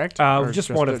for him, correct? Just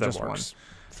one of them works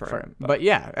for him. But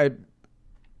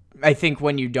I think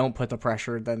when you don't put the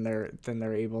pressure, then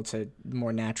they're able to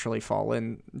more naturally fall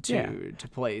into to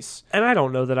place. And I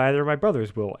don't know that either of my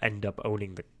brothers will end up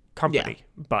owning the company,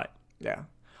 but yeah.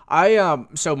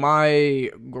 So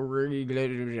my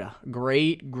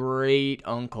great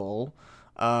uncle,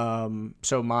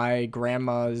 so my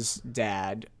grandma's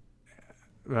dad,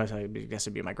 I guess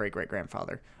it'd be my great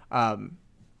grandfather,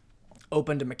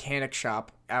 opened a mechanic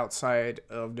shop outside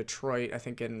of Detroit, I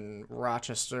think in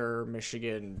Rochester,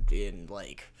 Michigan, in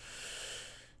like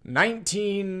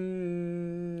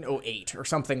 1908 or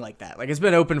something like that. Like, it's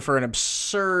been open for an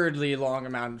absurdly long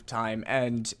amount of time,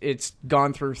 and it's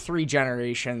gone through 3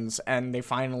 generations, and they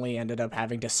finally ended up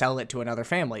having to sell it to another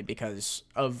family because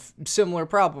of similar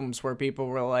problems where people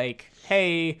were like,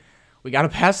 hey, we got to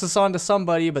pass this on to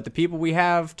somebody, but the people we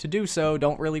have to do so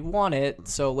don't really want it,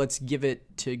 so let's give it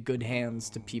to good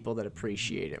hands to people that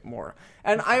appreciate it more.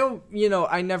 And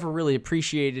I never really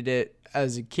appreciated it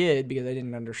as a kid because I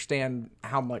didn't understand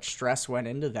how much stress went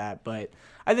into that, but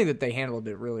I think that they handled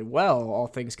it really well, all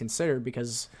things considered,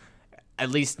 because at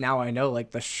least now I know,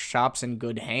 like, the shop's in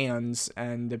good hands,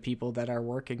 and the people that are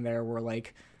working there were,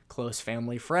 like, close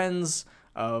family friends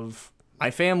of my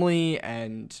family,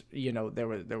 and, you know, there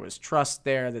was trust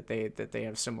there that they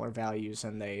have similar values,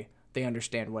 and they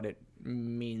understand what it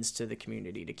means to the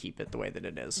community to keep it the way that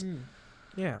it is.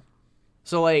 yeah.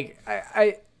 So, like,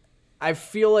 I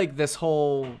feel like this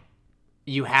whole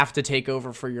you have to take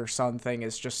over for your son thing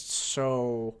is just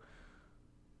so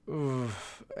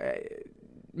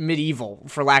medieval,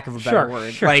 for lack of a better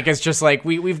word. Sure. Like, it's just like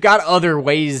we've got other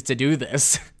ways to do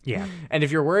this. Yeah. And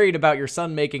if you're worried about your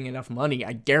son making enough money,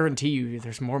 I guarantee you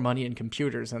there's more money in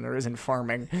computers than there is in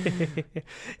farming.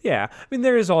 Yeah. I mean,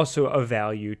 there is also a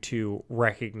value to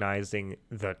recognizing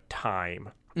the time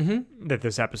that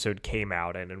this episode came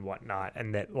out in and whatnot,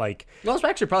 and that, like... Well, it's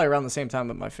actually probably around the same time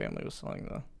that my family was selling,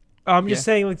 though. I'm just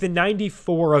saying, like, the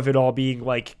 94 of it all being,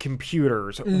 like,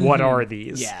 computers, what are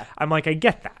these? Yeah. I'm like, I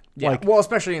get that. Yeah. Like, well,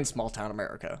 especially in small-town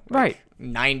America. Like, right.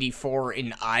 94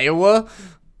 in Iowa?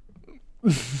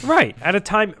 Right. At a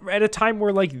time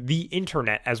where, like, the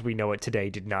internet as we know it today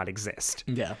did not exist.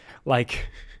 Yeah. Like,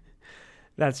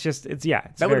 that's just, it's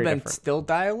that would have been different. still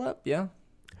dial-up? Yeah.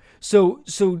 So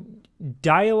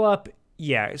dial-up,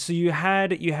 yeah. So you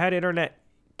had internet,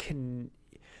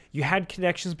 you had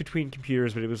connections between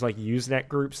computers, but it was like Usenet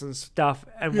groups and stuff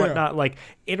and whatnot. Like,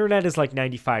 internet is like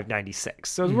 95, 96.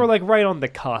 So we're like right on the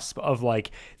cusp of like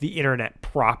the internet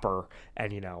proper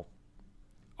and, you know,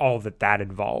 all that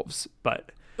involves.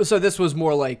 But so this was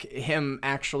more like him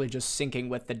actually just syncing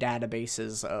with the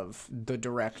databases of the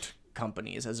direct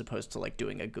companies as opposed to like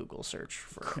doing a Google search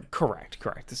for correct.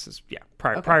 This is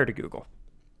prior to Google.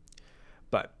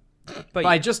 But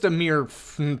by just a mere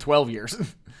 12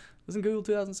 years. Wasn't Google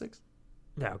 2006?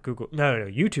 No,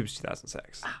 YouTube's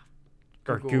 2006.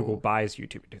 Or Google buys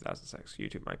YouTube in 2006.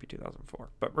 YouTube might be 2004,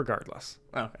 but regardless.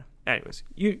 Okay. Anyways,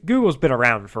 Google's been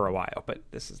around for a while, but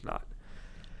this is not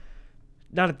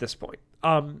at this point.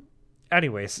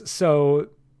 Anyways, so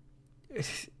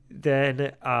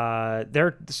then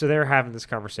they're having this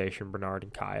conversation, Bernard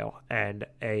and Kyle, and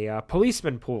a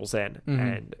policeman pulls in,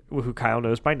 and who Kyle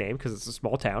knows by name because it's a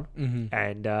small town,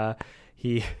 and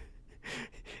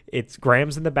it's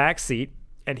Graham's in the back seat,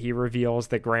 and he reveals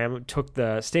that Graham took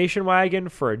the station wagon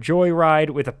for a joyride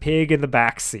with a pig in the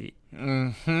back seat.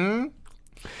 And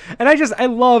I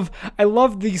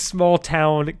love the small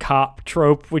town cop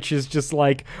trope, which is just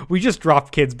like, we just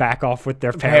drop kids back off with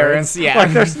their parents. Yeah.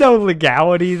 Like, there's no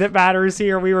legality that matters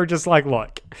here. We were just like,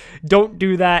 look, don't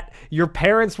do that. Your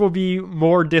parents will be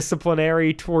more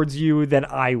disciplinary towards you than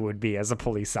I would be as a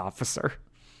police officer.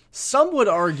 Some would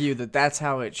argue that that's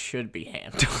how it should be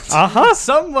handled.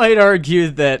 Some might argue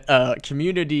that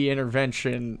community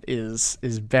intervention is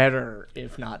better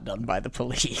if not done by the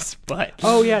police. But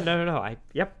oh yeah, no.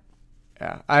 Yep.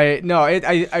 Yeah,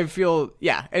 I feel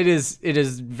it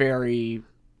is very,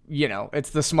 you know, it's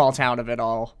the small town of it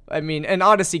all. I mean, and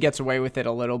Odyssey gets away with it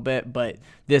a little bit, but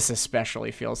this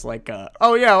especially feels like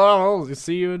I'll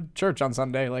see you in church on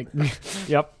Sunday. Like,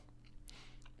 yep.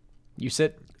 You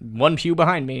sit one pew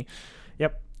behind me.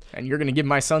 Yep. And you're going to give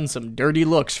my son some dirty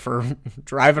looks for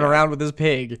driving around with his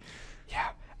pig. Yeah.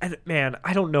 And man,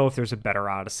 I don't know if there's a better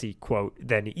Odyssey quote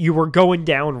than "You were going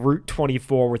down Route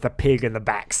 24 with a pig in the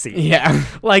backseat." Yeah.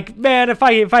 Like, man, if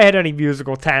I had any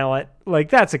musical talent, like,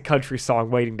 that's a country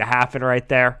song waiting to happen right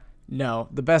there. No,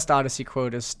 the best Odyssey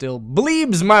quote is still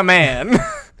 "Bleebs, my man."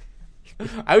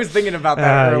 I was thinking about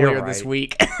that earlier this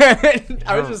week.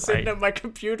 I was just sitting at my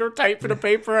computer typing a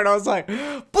paper, and I was like,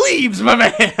 "Bleebs, my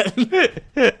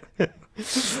man."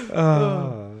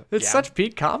 It's such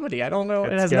peak comedy. I don't know.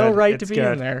 It It's has no good. right It's to be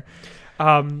good. in there.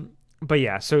 But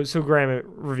yeah, so Graham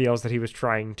reveals that he was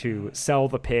trying to sell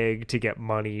the pig to get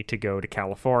money to go to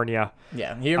California.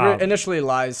 Yeah, he initially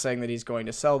lies saying that he's going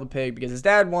to sell the pig because his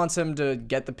dad wants him to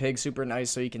get the pig super nice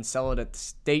so he can sell it at the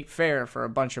state fair for a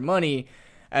bunch of money.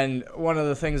 And one of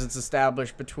the things that's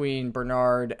established between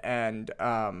Bernard and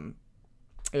dad,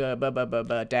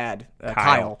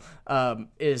 Kyle,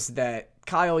 is that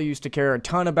Kyle used to care a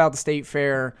ton about the state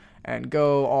fair and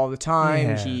go all the time.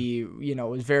 Yeah. He,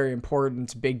 was very important.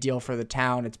 It's a big deal for the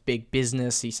town. It's big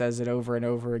business. He says it over and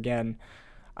over again.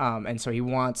 And so he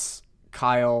wants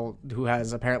Kyle, who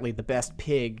has apparently the best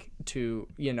pig, to,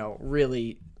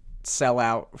 really sell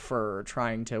out for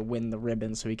trying to win the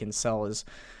ribbon so he can sell his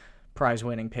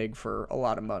prize-winning pig for a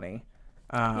lot of money.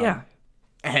 Yeah.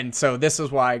 And so this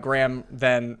is why Graham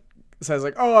then says,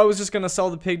 like, oh, I was just going to sell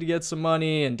the pig to get some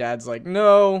money. And Dad's like,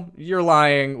 no, you're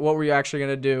lying. What were you actually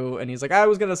going to do? And he's like, I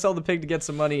was going to sell the pig to get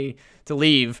some money to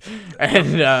leave.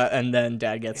 And then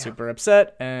Dad gets super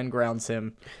upset and grounds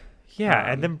him.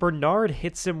 Yeah, and then Bernard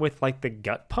hits him with like the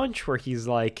gut punch where he's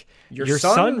like, Your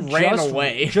son ran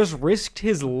away. Just risked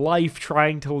his life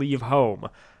trying to leave home.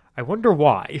 I wonder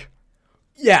why.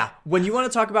 Yeah, when you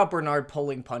want to talk about Bernard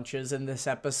pulling punches in this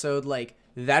episode, like,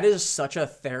 that is such a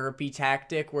therapy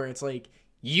tactic where it's like,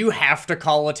 you have to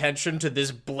call attention to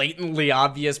this blatantly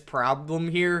obvious problem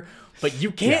here, but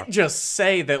you can't just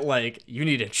say that, like, you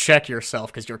need to check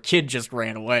yourself because your kid just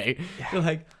ran away. Yeah. You're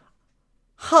like,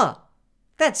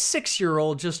 that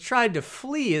 6-year-old just tried to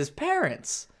flee his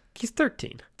parents. He's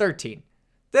 13. 13.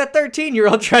 That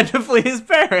 13-year-old tried to flee his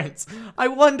parents. I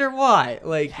wonder why.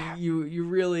 Like, you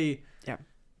really...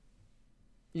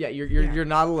 Yeah, you're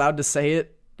not allowed to say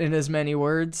it in as many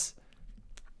words,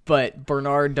 but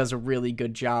Bernard does a really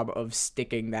good job of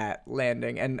sticking that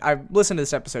landing. And I've listened to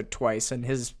this episode twice, and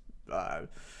his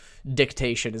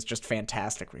dictation is just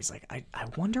fantastic, where he's like, I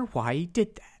wonder why he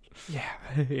did that.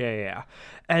 Yeah.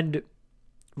 And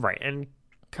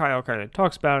Kyle kind of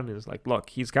talks about it and is like, look,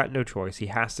 he's got no choice. He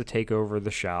has to take over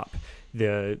the shop.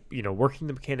 Working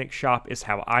the mechanic shop is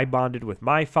how I bonded with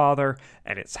my father,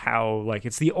 and it's how, like,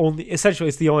 it's the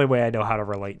only way I know how to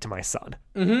relate to my son.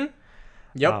 Mm-hmm.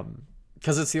 Yep.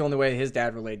 Because it's the only way his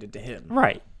dad related to him.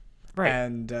 Right.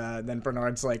 And then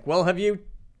Bernard's like, well, have you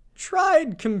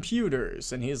tried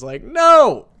computers? And he's like,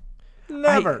 no,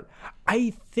 never.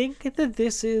 I think that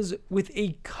this is, with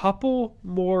a couple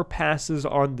more passes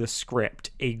on the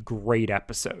script, a great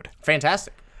episode.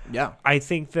 Fantastic. Yeah. I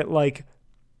think that, like,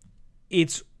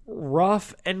 it's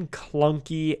rough and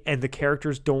clunky and the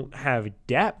characters don't have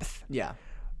depth. Yeah.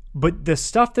 But the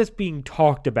stuff that's being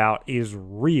talked about is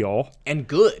real. And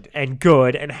good.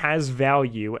 And has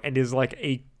value and is like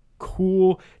a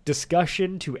cool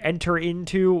discussion to enter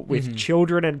into with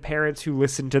children and parents who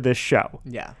listen to this show.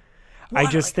 Yeah. Well,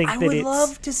 I just think that I would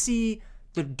love to see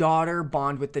the daughter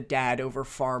bond with the dad over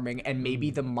farming, and maybe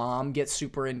the mom gets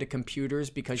super into computers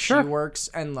because she works,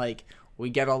 and, like, we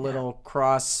get a little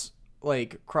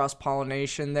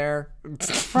cross-pollination there.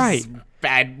 Right.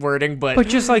 Bad wording, but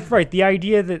just, like, the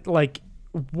idea that, like,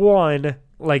 one,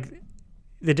 like,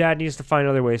 the dad needs to find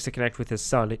other ways to connect with his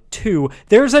son. 2,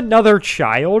 there's another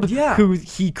child who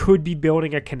he could be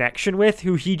building a connection with,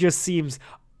 who he just seems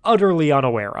utterly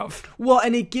unaware of. Well,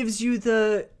 and it gives you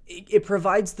it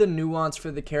provides the nuance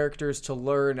for the characters to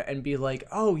learn and be like,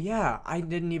 oh yeah, I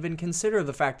didn't even consider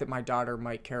the fact that my daughter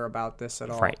might care about this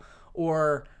at all. Right.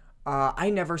 Or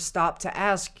I never stopped to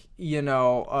ask,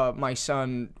 my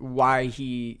son why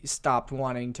he stopped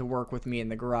wanting to work with me in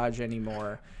the garage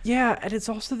anymore. Yeah, and it's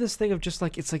also this thing of just,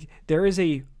 like, it's like there is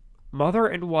a mother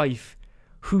and wife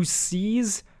who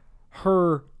sees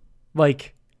her,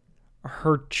 like,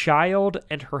 her child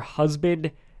and her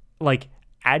husband, like,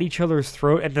 at each other's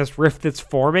throat and this rift that's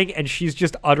forming, and she's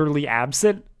just utterly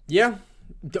absent. Yeah.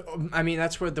 I mean,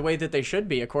 that's the way that they should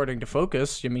be, according to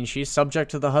Focus. I mean, she's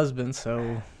subject to the husband,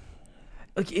 so...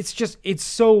 Like, it's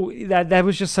so... That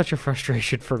was just such a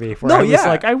frustration for me. I was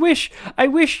like, I wish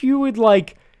you would,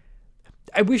 like...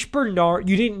 I wish Bernard...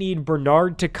 You didn't need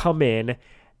Bernard to come in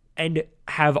and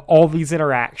have all these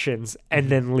interactions and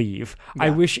then leave. Yeah. I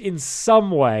wish in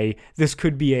some way this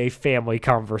could be a family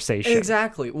conversation.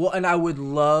 Exactly. Well, and I would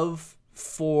love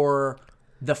for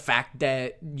the fact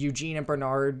that Eugene and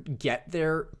Bernard get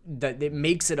there, that it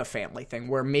makes it a family thing,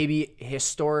 where maybe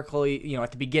historically,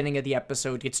 at the beginning of the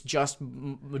episode, it's just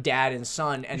dad and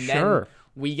son, and then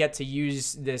we get to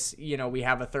use this, we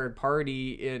have a third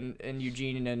party in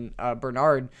Eugene and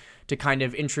Bernard to kind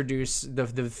of introduce the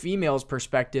females'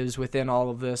 perspectives within all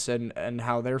of this and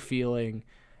how they're feeling.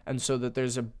 And so that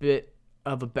there's a bit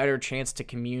of a better chance to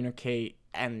communicate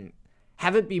and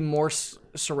have it be more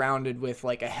surrounded with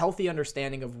like a healthy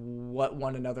understanding of what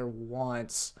one another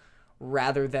wants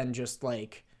rather than just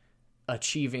like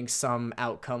achieving some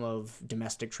outcome of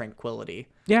domestic tranquility.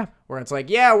 Yeah. Where it's like,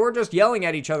 yeah, we're just yelling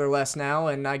at each other less now,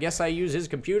 and I guess I use his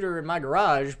computer in my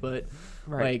garage, but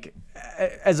like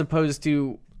as opposed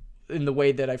to in the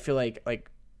way that I feel like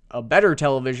a better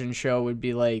television show would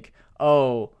be like,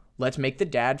 oh, let's make the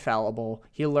dad fallible.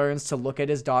 He learns to look at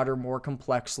his daughter more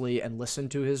complexly and listen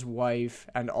to his wife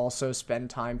and also spend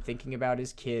time thinking about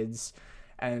his kids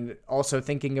and also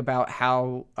thinking about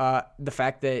how the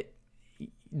fact that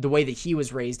the way that he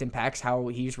was raised impacts how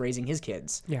he's raising his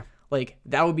kids. Yeah. Like,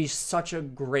 that would be such a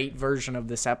great version of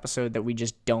this episode that we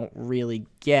just don't really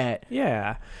get.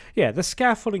 Yeah. Yeah, the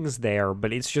scaffolding's there,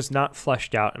 but it's just not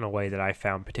fleshed out in a way that I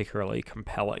found particularly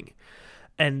compelling.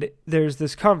 And there's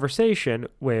this conversation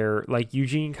where, like,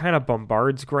 Eugene kind of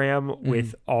bombards Graham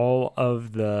with all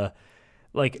of the,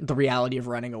 like... the reality of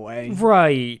running away.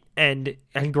 Right. And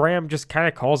Graham just kind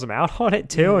of calls him out on it,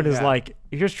 too, and is like,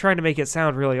 you're just trying to make it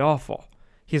sound really awful.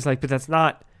 He's like, but that's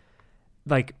not,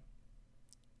 like...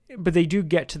 But they do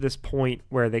get to this point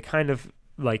where they kind of,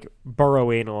 like,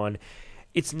 burrow in on...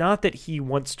 It's not that he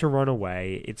wants to run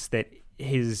away. It's that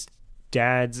his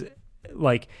dad's,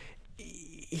 like...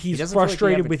 He's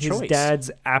frustrated with his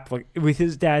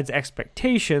dad's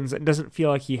expectations and doesn't feel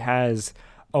like he has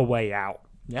a way out.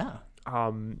 Yeah.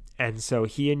 And so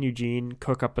he and Eugene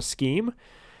cook up a scheme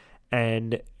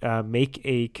and make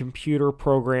a computer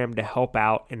program to help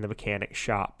out in the mechanic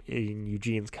shop in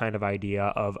Eugene's kind of idea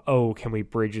of, oh, can we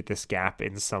bridge this gap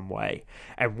in some way?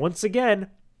 And once again,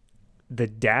 the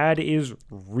dad is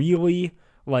really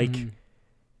like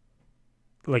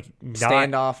not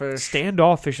standoffish.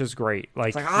 Standoffish is great.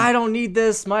 Like I don't need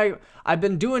this. I've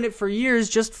been doing it for years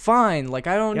just fine. Like,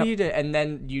 I don't need it. And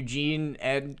then Eugene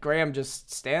and Graham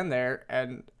just stand there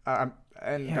and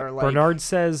they're like, Bernard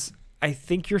says, I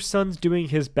think your son's doing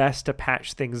his best to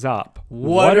patch things up.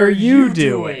 What are you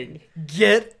doing?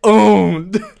 Get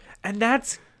owned. And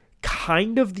that's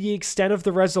kind of the extent of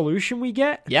the resolution we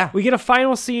get. Yeah. We get a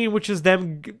final scene, which is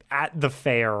them at the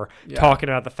fair talking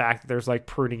about the fact that there's like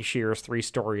pruning shears 3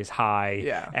 stories high.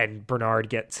 Yeah. And Bernard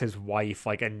gets his wife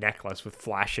like a necklace with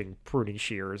flashing pruning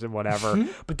shears and whatever.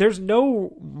 But there's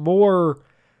no more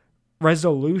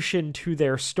resolution to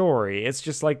their story. It's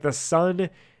just like the son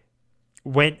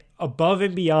went above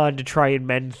and beyond to try and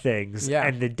mend things. Yeah.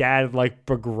 And the dad like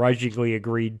begrudgingly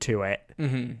agreed to it.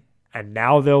 Mm-hmm. And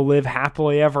now they'll live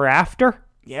happily ever after?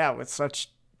 Yeah, with such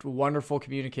wonderful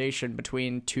communication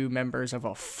between 2 members of a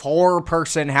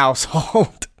 4-person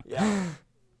household. Yeah.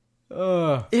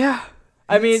 Yeah.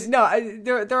 I mean, no,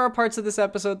 there are parts of this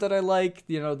episode that I like.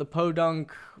 You know, the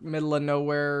podunk, middle of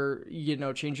nowhere,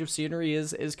 change of scenery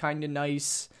is kind of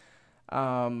nice.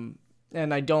 And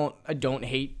I don't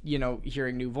hate,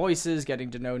 hearing new voices,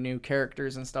 getting to know new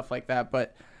characters and stuff like that,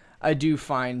 but I do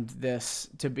find this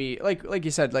to be like you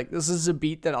said, like, this is a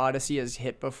beat that Odyssey has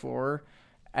hit before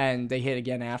and they hit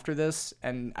again after this,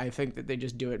 and I think that they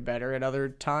just do it better at other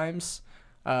times.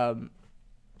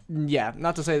 Yeah,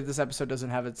 not to say that this episode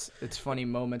doesn't have its funny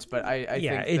moments, but I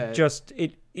think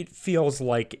that it feels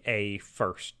like a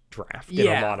first draft in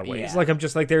a lot of ways. Yeah. Like, I'm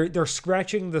just like, they're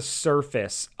scratching the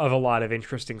surface of a lot of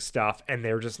interesting stuff, and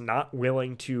they're just not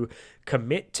willing to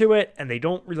commit to it, and they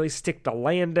don't really stick the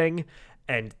landing.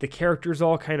 And the characters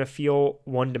all kind of feel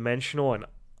one-dimensional and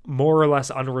more or less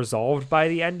unresolved by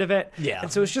the end of it. Yeah.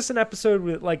 And so it's just an episode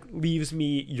that, like, leaves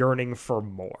me yearning for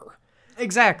more.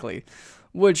 Exactly.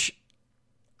 Which,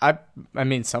 I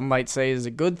mean, some might say is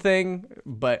a good thing,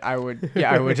 but I would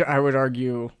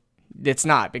argue it's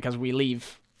not, because we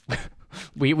leave.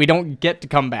 We don't get to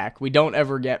come back. We don't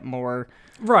ever get more.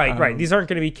 Right. These aren't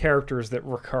going to be characters that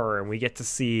recur, and we get to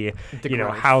see,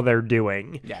 growth. how they're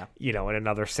doing, in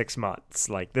another 6 months.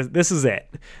 Like, this is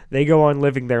it. They go on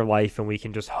living their life, and we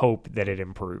can just hope that it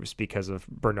improves because of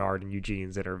Bernard and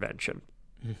Eugene's intervention.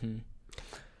 Mm-hmm.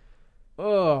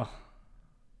 Oh.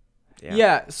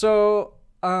 Yeah, so,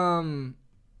 do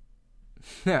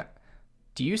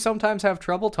you sometimes have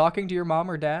trouble talking to your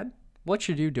mom or dad? What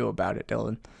should you do about it,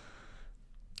 Dylan?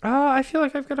 I feel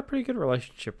like I've got a pretty good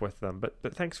relationship with them, but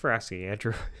thanks for asking,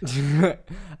 Andrew.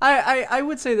 I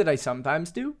would say that I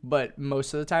sometimes do, but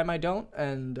most of the time I don't.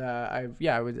 And I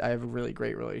have a really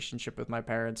great relationship with my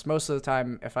parents. Most of the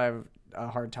time, if I have a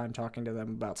hard time talking to them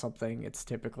about something, it's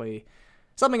typically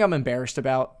something I'm embarrassed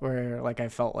about, where like I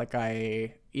felt like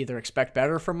I either expect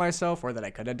better from myself or that I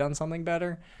could have done something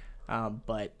better.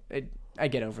 But I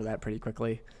get over that pretty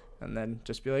quickly, and then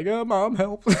just be like, "Oh, mom,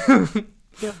 help."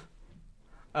 Yeah.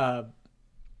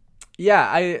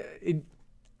 Yeah,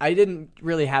 I didn't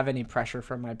really have any pressure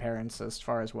from my parents as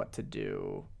far as what to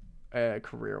do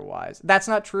career-wise. That's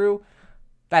not true.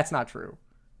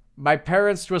 My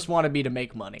parents just wanted me to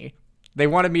make money. They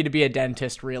wanted me to be a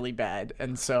dentist really bad.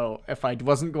 And so if I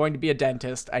wasn't going to be a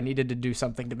dentist, I needed to do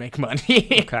something to make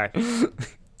money. Okay.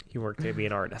 You worked to be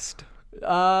an artist.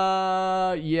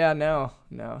 Yeah, no,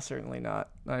 certainly not.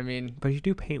 I mean, But you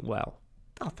do paint well.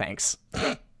 oh, thanks.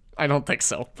 I don't think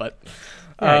so, but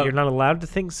Yeah, you're not allowed to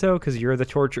think so because you're the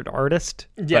tortured artist.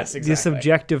 Yes, but exactly. The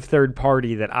subjective third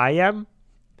party that I am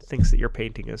thinks that your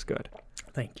painting is good.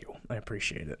 thank you. I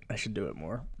appreciate it. I should do it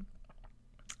more.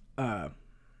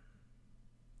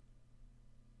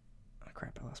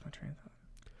 Crap, I lost my train of thought.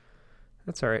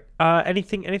 That's all right.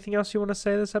 Anything else you want to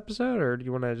say this episode, or do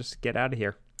you want to just get out of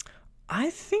here?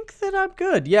 I think that I'm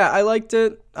good. Yeah, I liked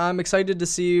it. I'm excited to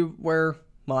see where.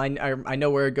 Well, I know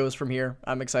where it goes from here.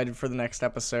 I'm excited for the next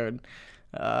episode.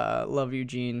 Love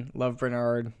Eugene. Love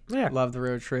Bernard. Yeah. Love the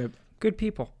road trip. Good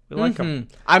people. We like them.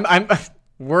 I'm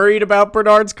worried about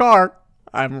Bernard's car.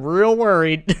 I'm real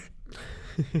worried.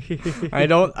 I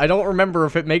don't remember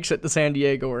if it makes it to San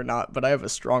Diego or not, but I have a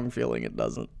strong feeling it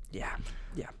doesn't. Yeah.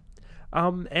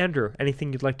 Andrew,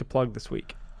 anything you'd like to plug this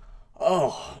week?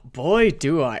 Oh boy,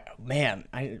 do I! Man,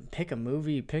 I pick a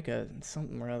movie, pick a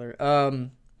something or other.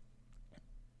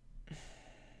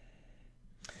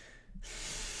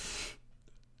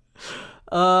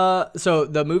 So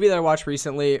the movie that I watched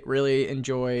recently, really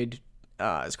enjoyed.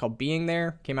 It's called Being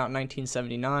There. Came out in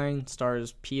 1979.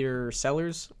 Stars Peter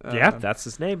Sellers. Yeah, that's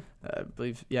his name. I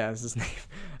believe, yeah, is his name.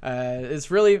 It's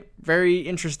really very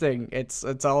interesting. It's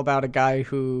all about a guy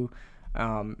who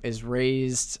is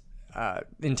raised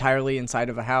entirely inside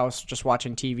of a house, just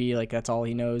watching TV. Like, that's all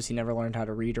he knows. He never learned how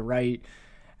to read or write.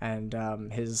 And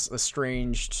his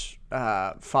estranged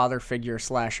father figure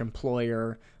 /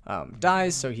 employer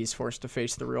dies, so he's forced to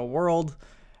face the real world.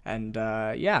 And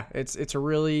yeah, it's a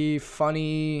really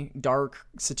funny, dark,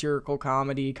 satirical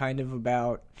comedy, kind of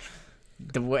about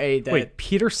the way that... Wait,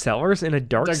 Peter Sellers in a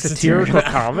dark satirical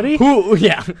comedy? Who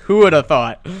would have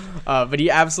thought? But he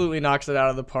absolutely knocks it out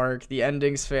of the park. The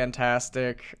ending's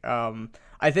fantastic.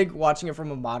 I think watching it from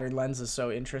a modern lens is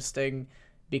so interesting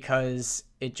because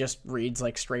it just reads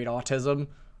like straight autism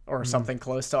or something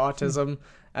close to autism.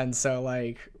 And so,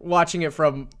 like, watching it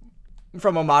from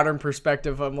a modern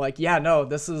perspective, I'm like, yeah, no,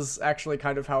 this is actually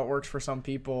kind of how it works for some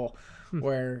people,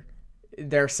 where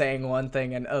they're saying one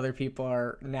thing and other people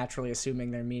are naturally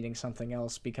assuming they're meaning something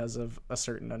else because of a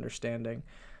certain understanding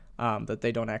that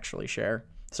they don't actually share.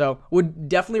 So would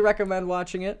definitely recommend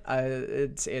watching it.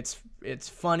 It's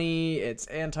funny, it's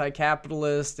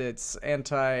anti-capitalist, it's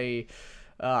anti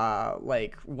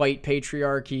like white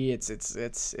patriarchy.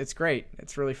 It's great.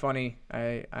 It's really funny.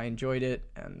 I enjoyed it,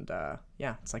 and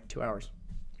yeah, it's like 2 hours.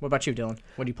 What about you, Dylan?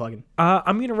 What are you plugging?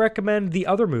 I'm going to recommend the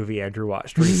other movie Andrew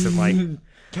watched recently.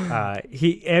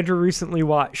 Andrew recently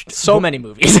watched so many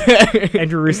movies.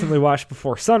 Andrew recently watched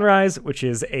Before Sunrise, which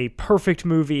is a perfect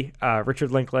movie.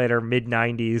 Richard Linklater,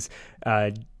 mid-90s.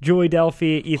 Julie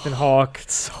Delphi, Ethan Hawke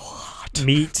so hot.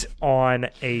 meet on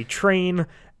a train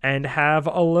and have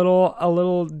a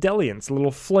little dalliance, a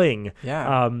little fling.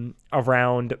 Yeah.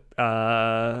 Around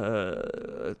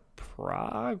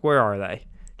Prague. Where are they?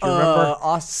 Do you remember?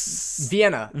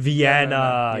 Vienna.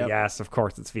 Vienna. Yep. Yes, of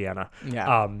course it's Vienna.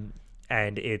 Yeah.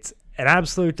 And it's an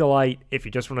absolute delight if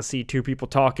you just want to see two people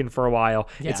talking for a while.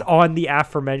 Yeah. It's on the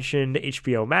aforementioned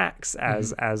HBO Max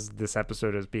as this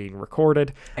episode is being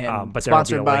recorded. And but there will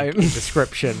be a sponsored by- link in the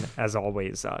description as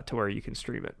always to where you can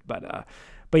stream it. But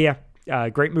yeah,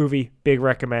 great movie, big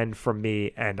recommend from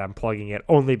me, and I'm plugging it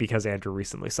only because Andrew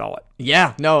recently saw it.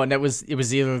 Yeah, no, and it was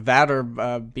either that or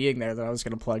Being There that I was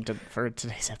going to plug for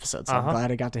today's episode. So I'm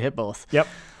glad I got to hit both. Yep.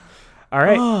 All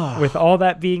right. With all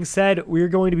that being said, we're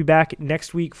going to be back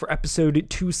next week for episode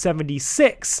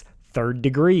 276, Third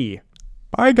Degree.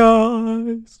 Bye,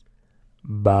 guys.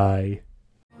 Bye.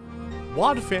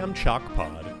 WadFam Chalk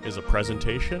Pod is a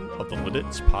presentation of the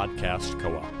Lidditz Podcast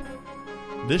Co-op.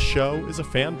 This show is a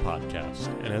fan podcast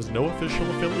and has no official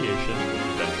affiliation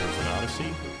with Adventures in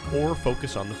Odyssey or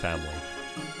Focus on the Family.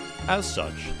 As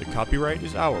such, the copyright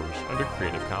is ours under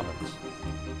Creative Commons.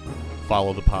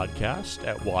 Follow the podcast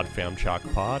at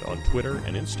WadFamChalkPod on Twitter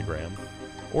and Instagram,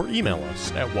 or email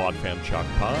us at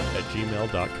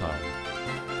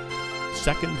wadfamchalkpod@gmail.com.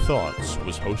 Second Thoughts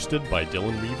was hosted by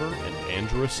Dylan Weaver and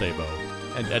Andrew Acebo,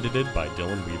 and edited by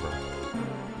Dylan Weaver.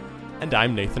 And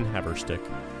I'm Nathan Haverstick,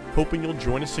 hoping you'll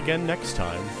join us again next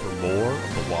time for more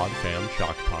of the WadFam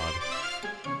Chalk Pod.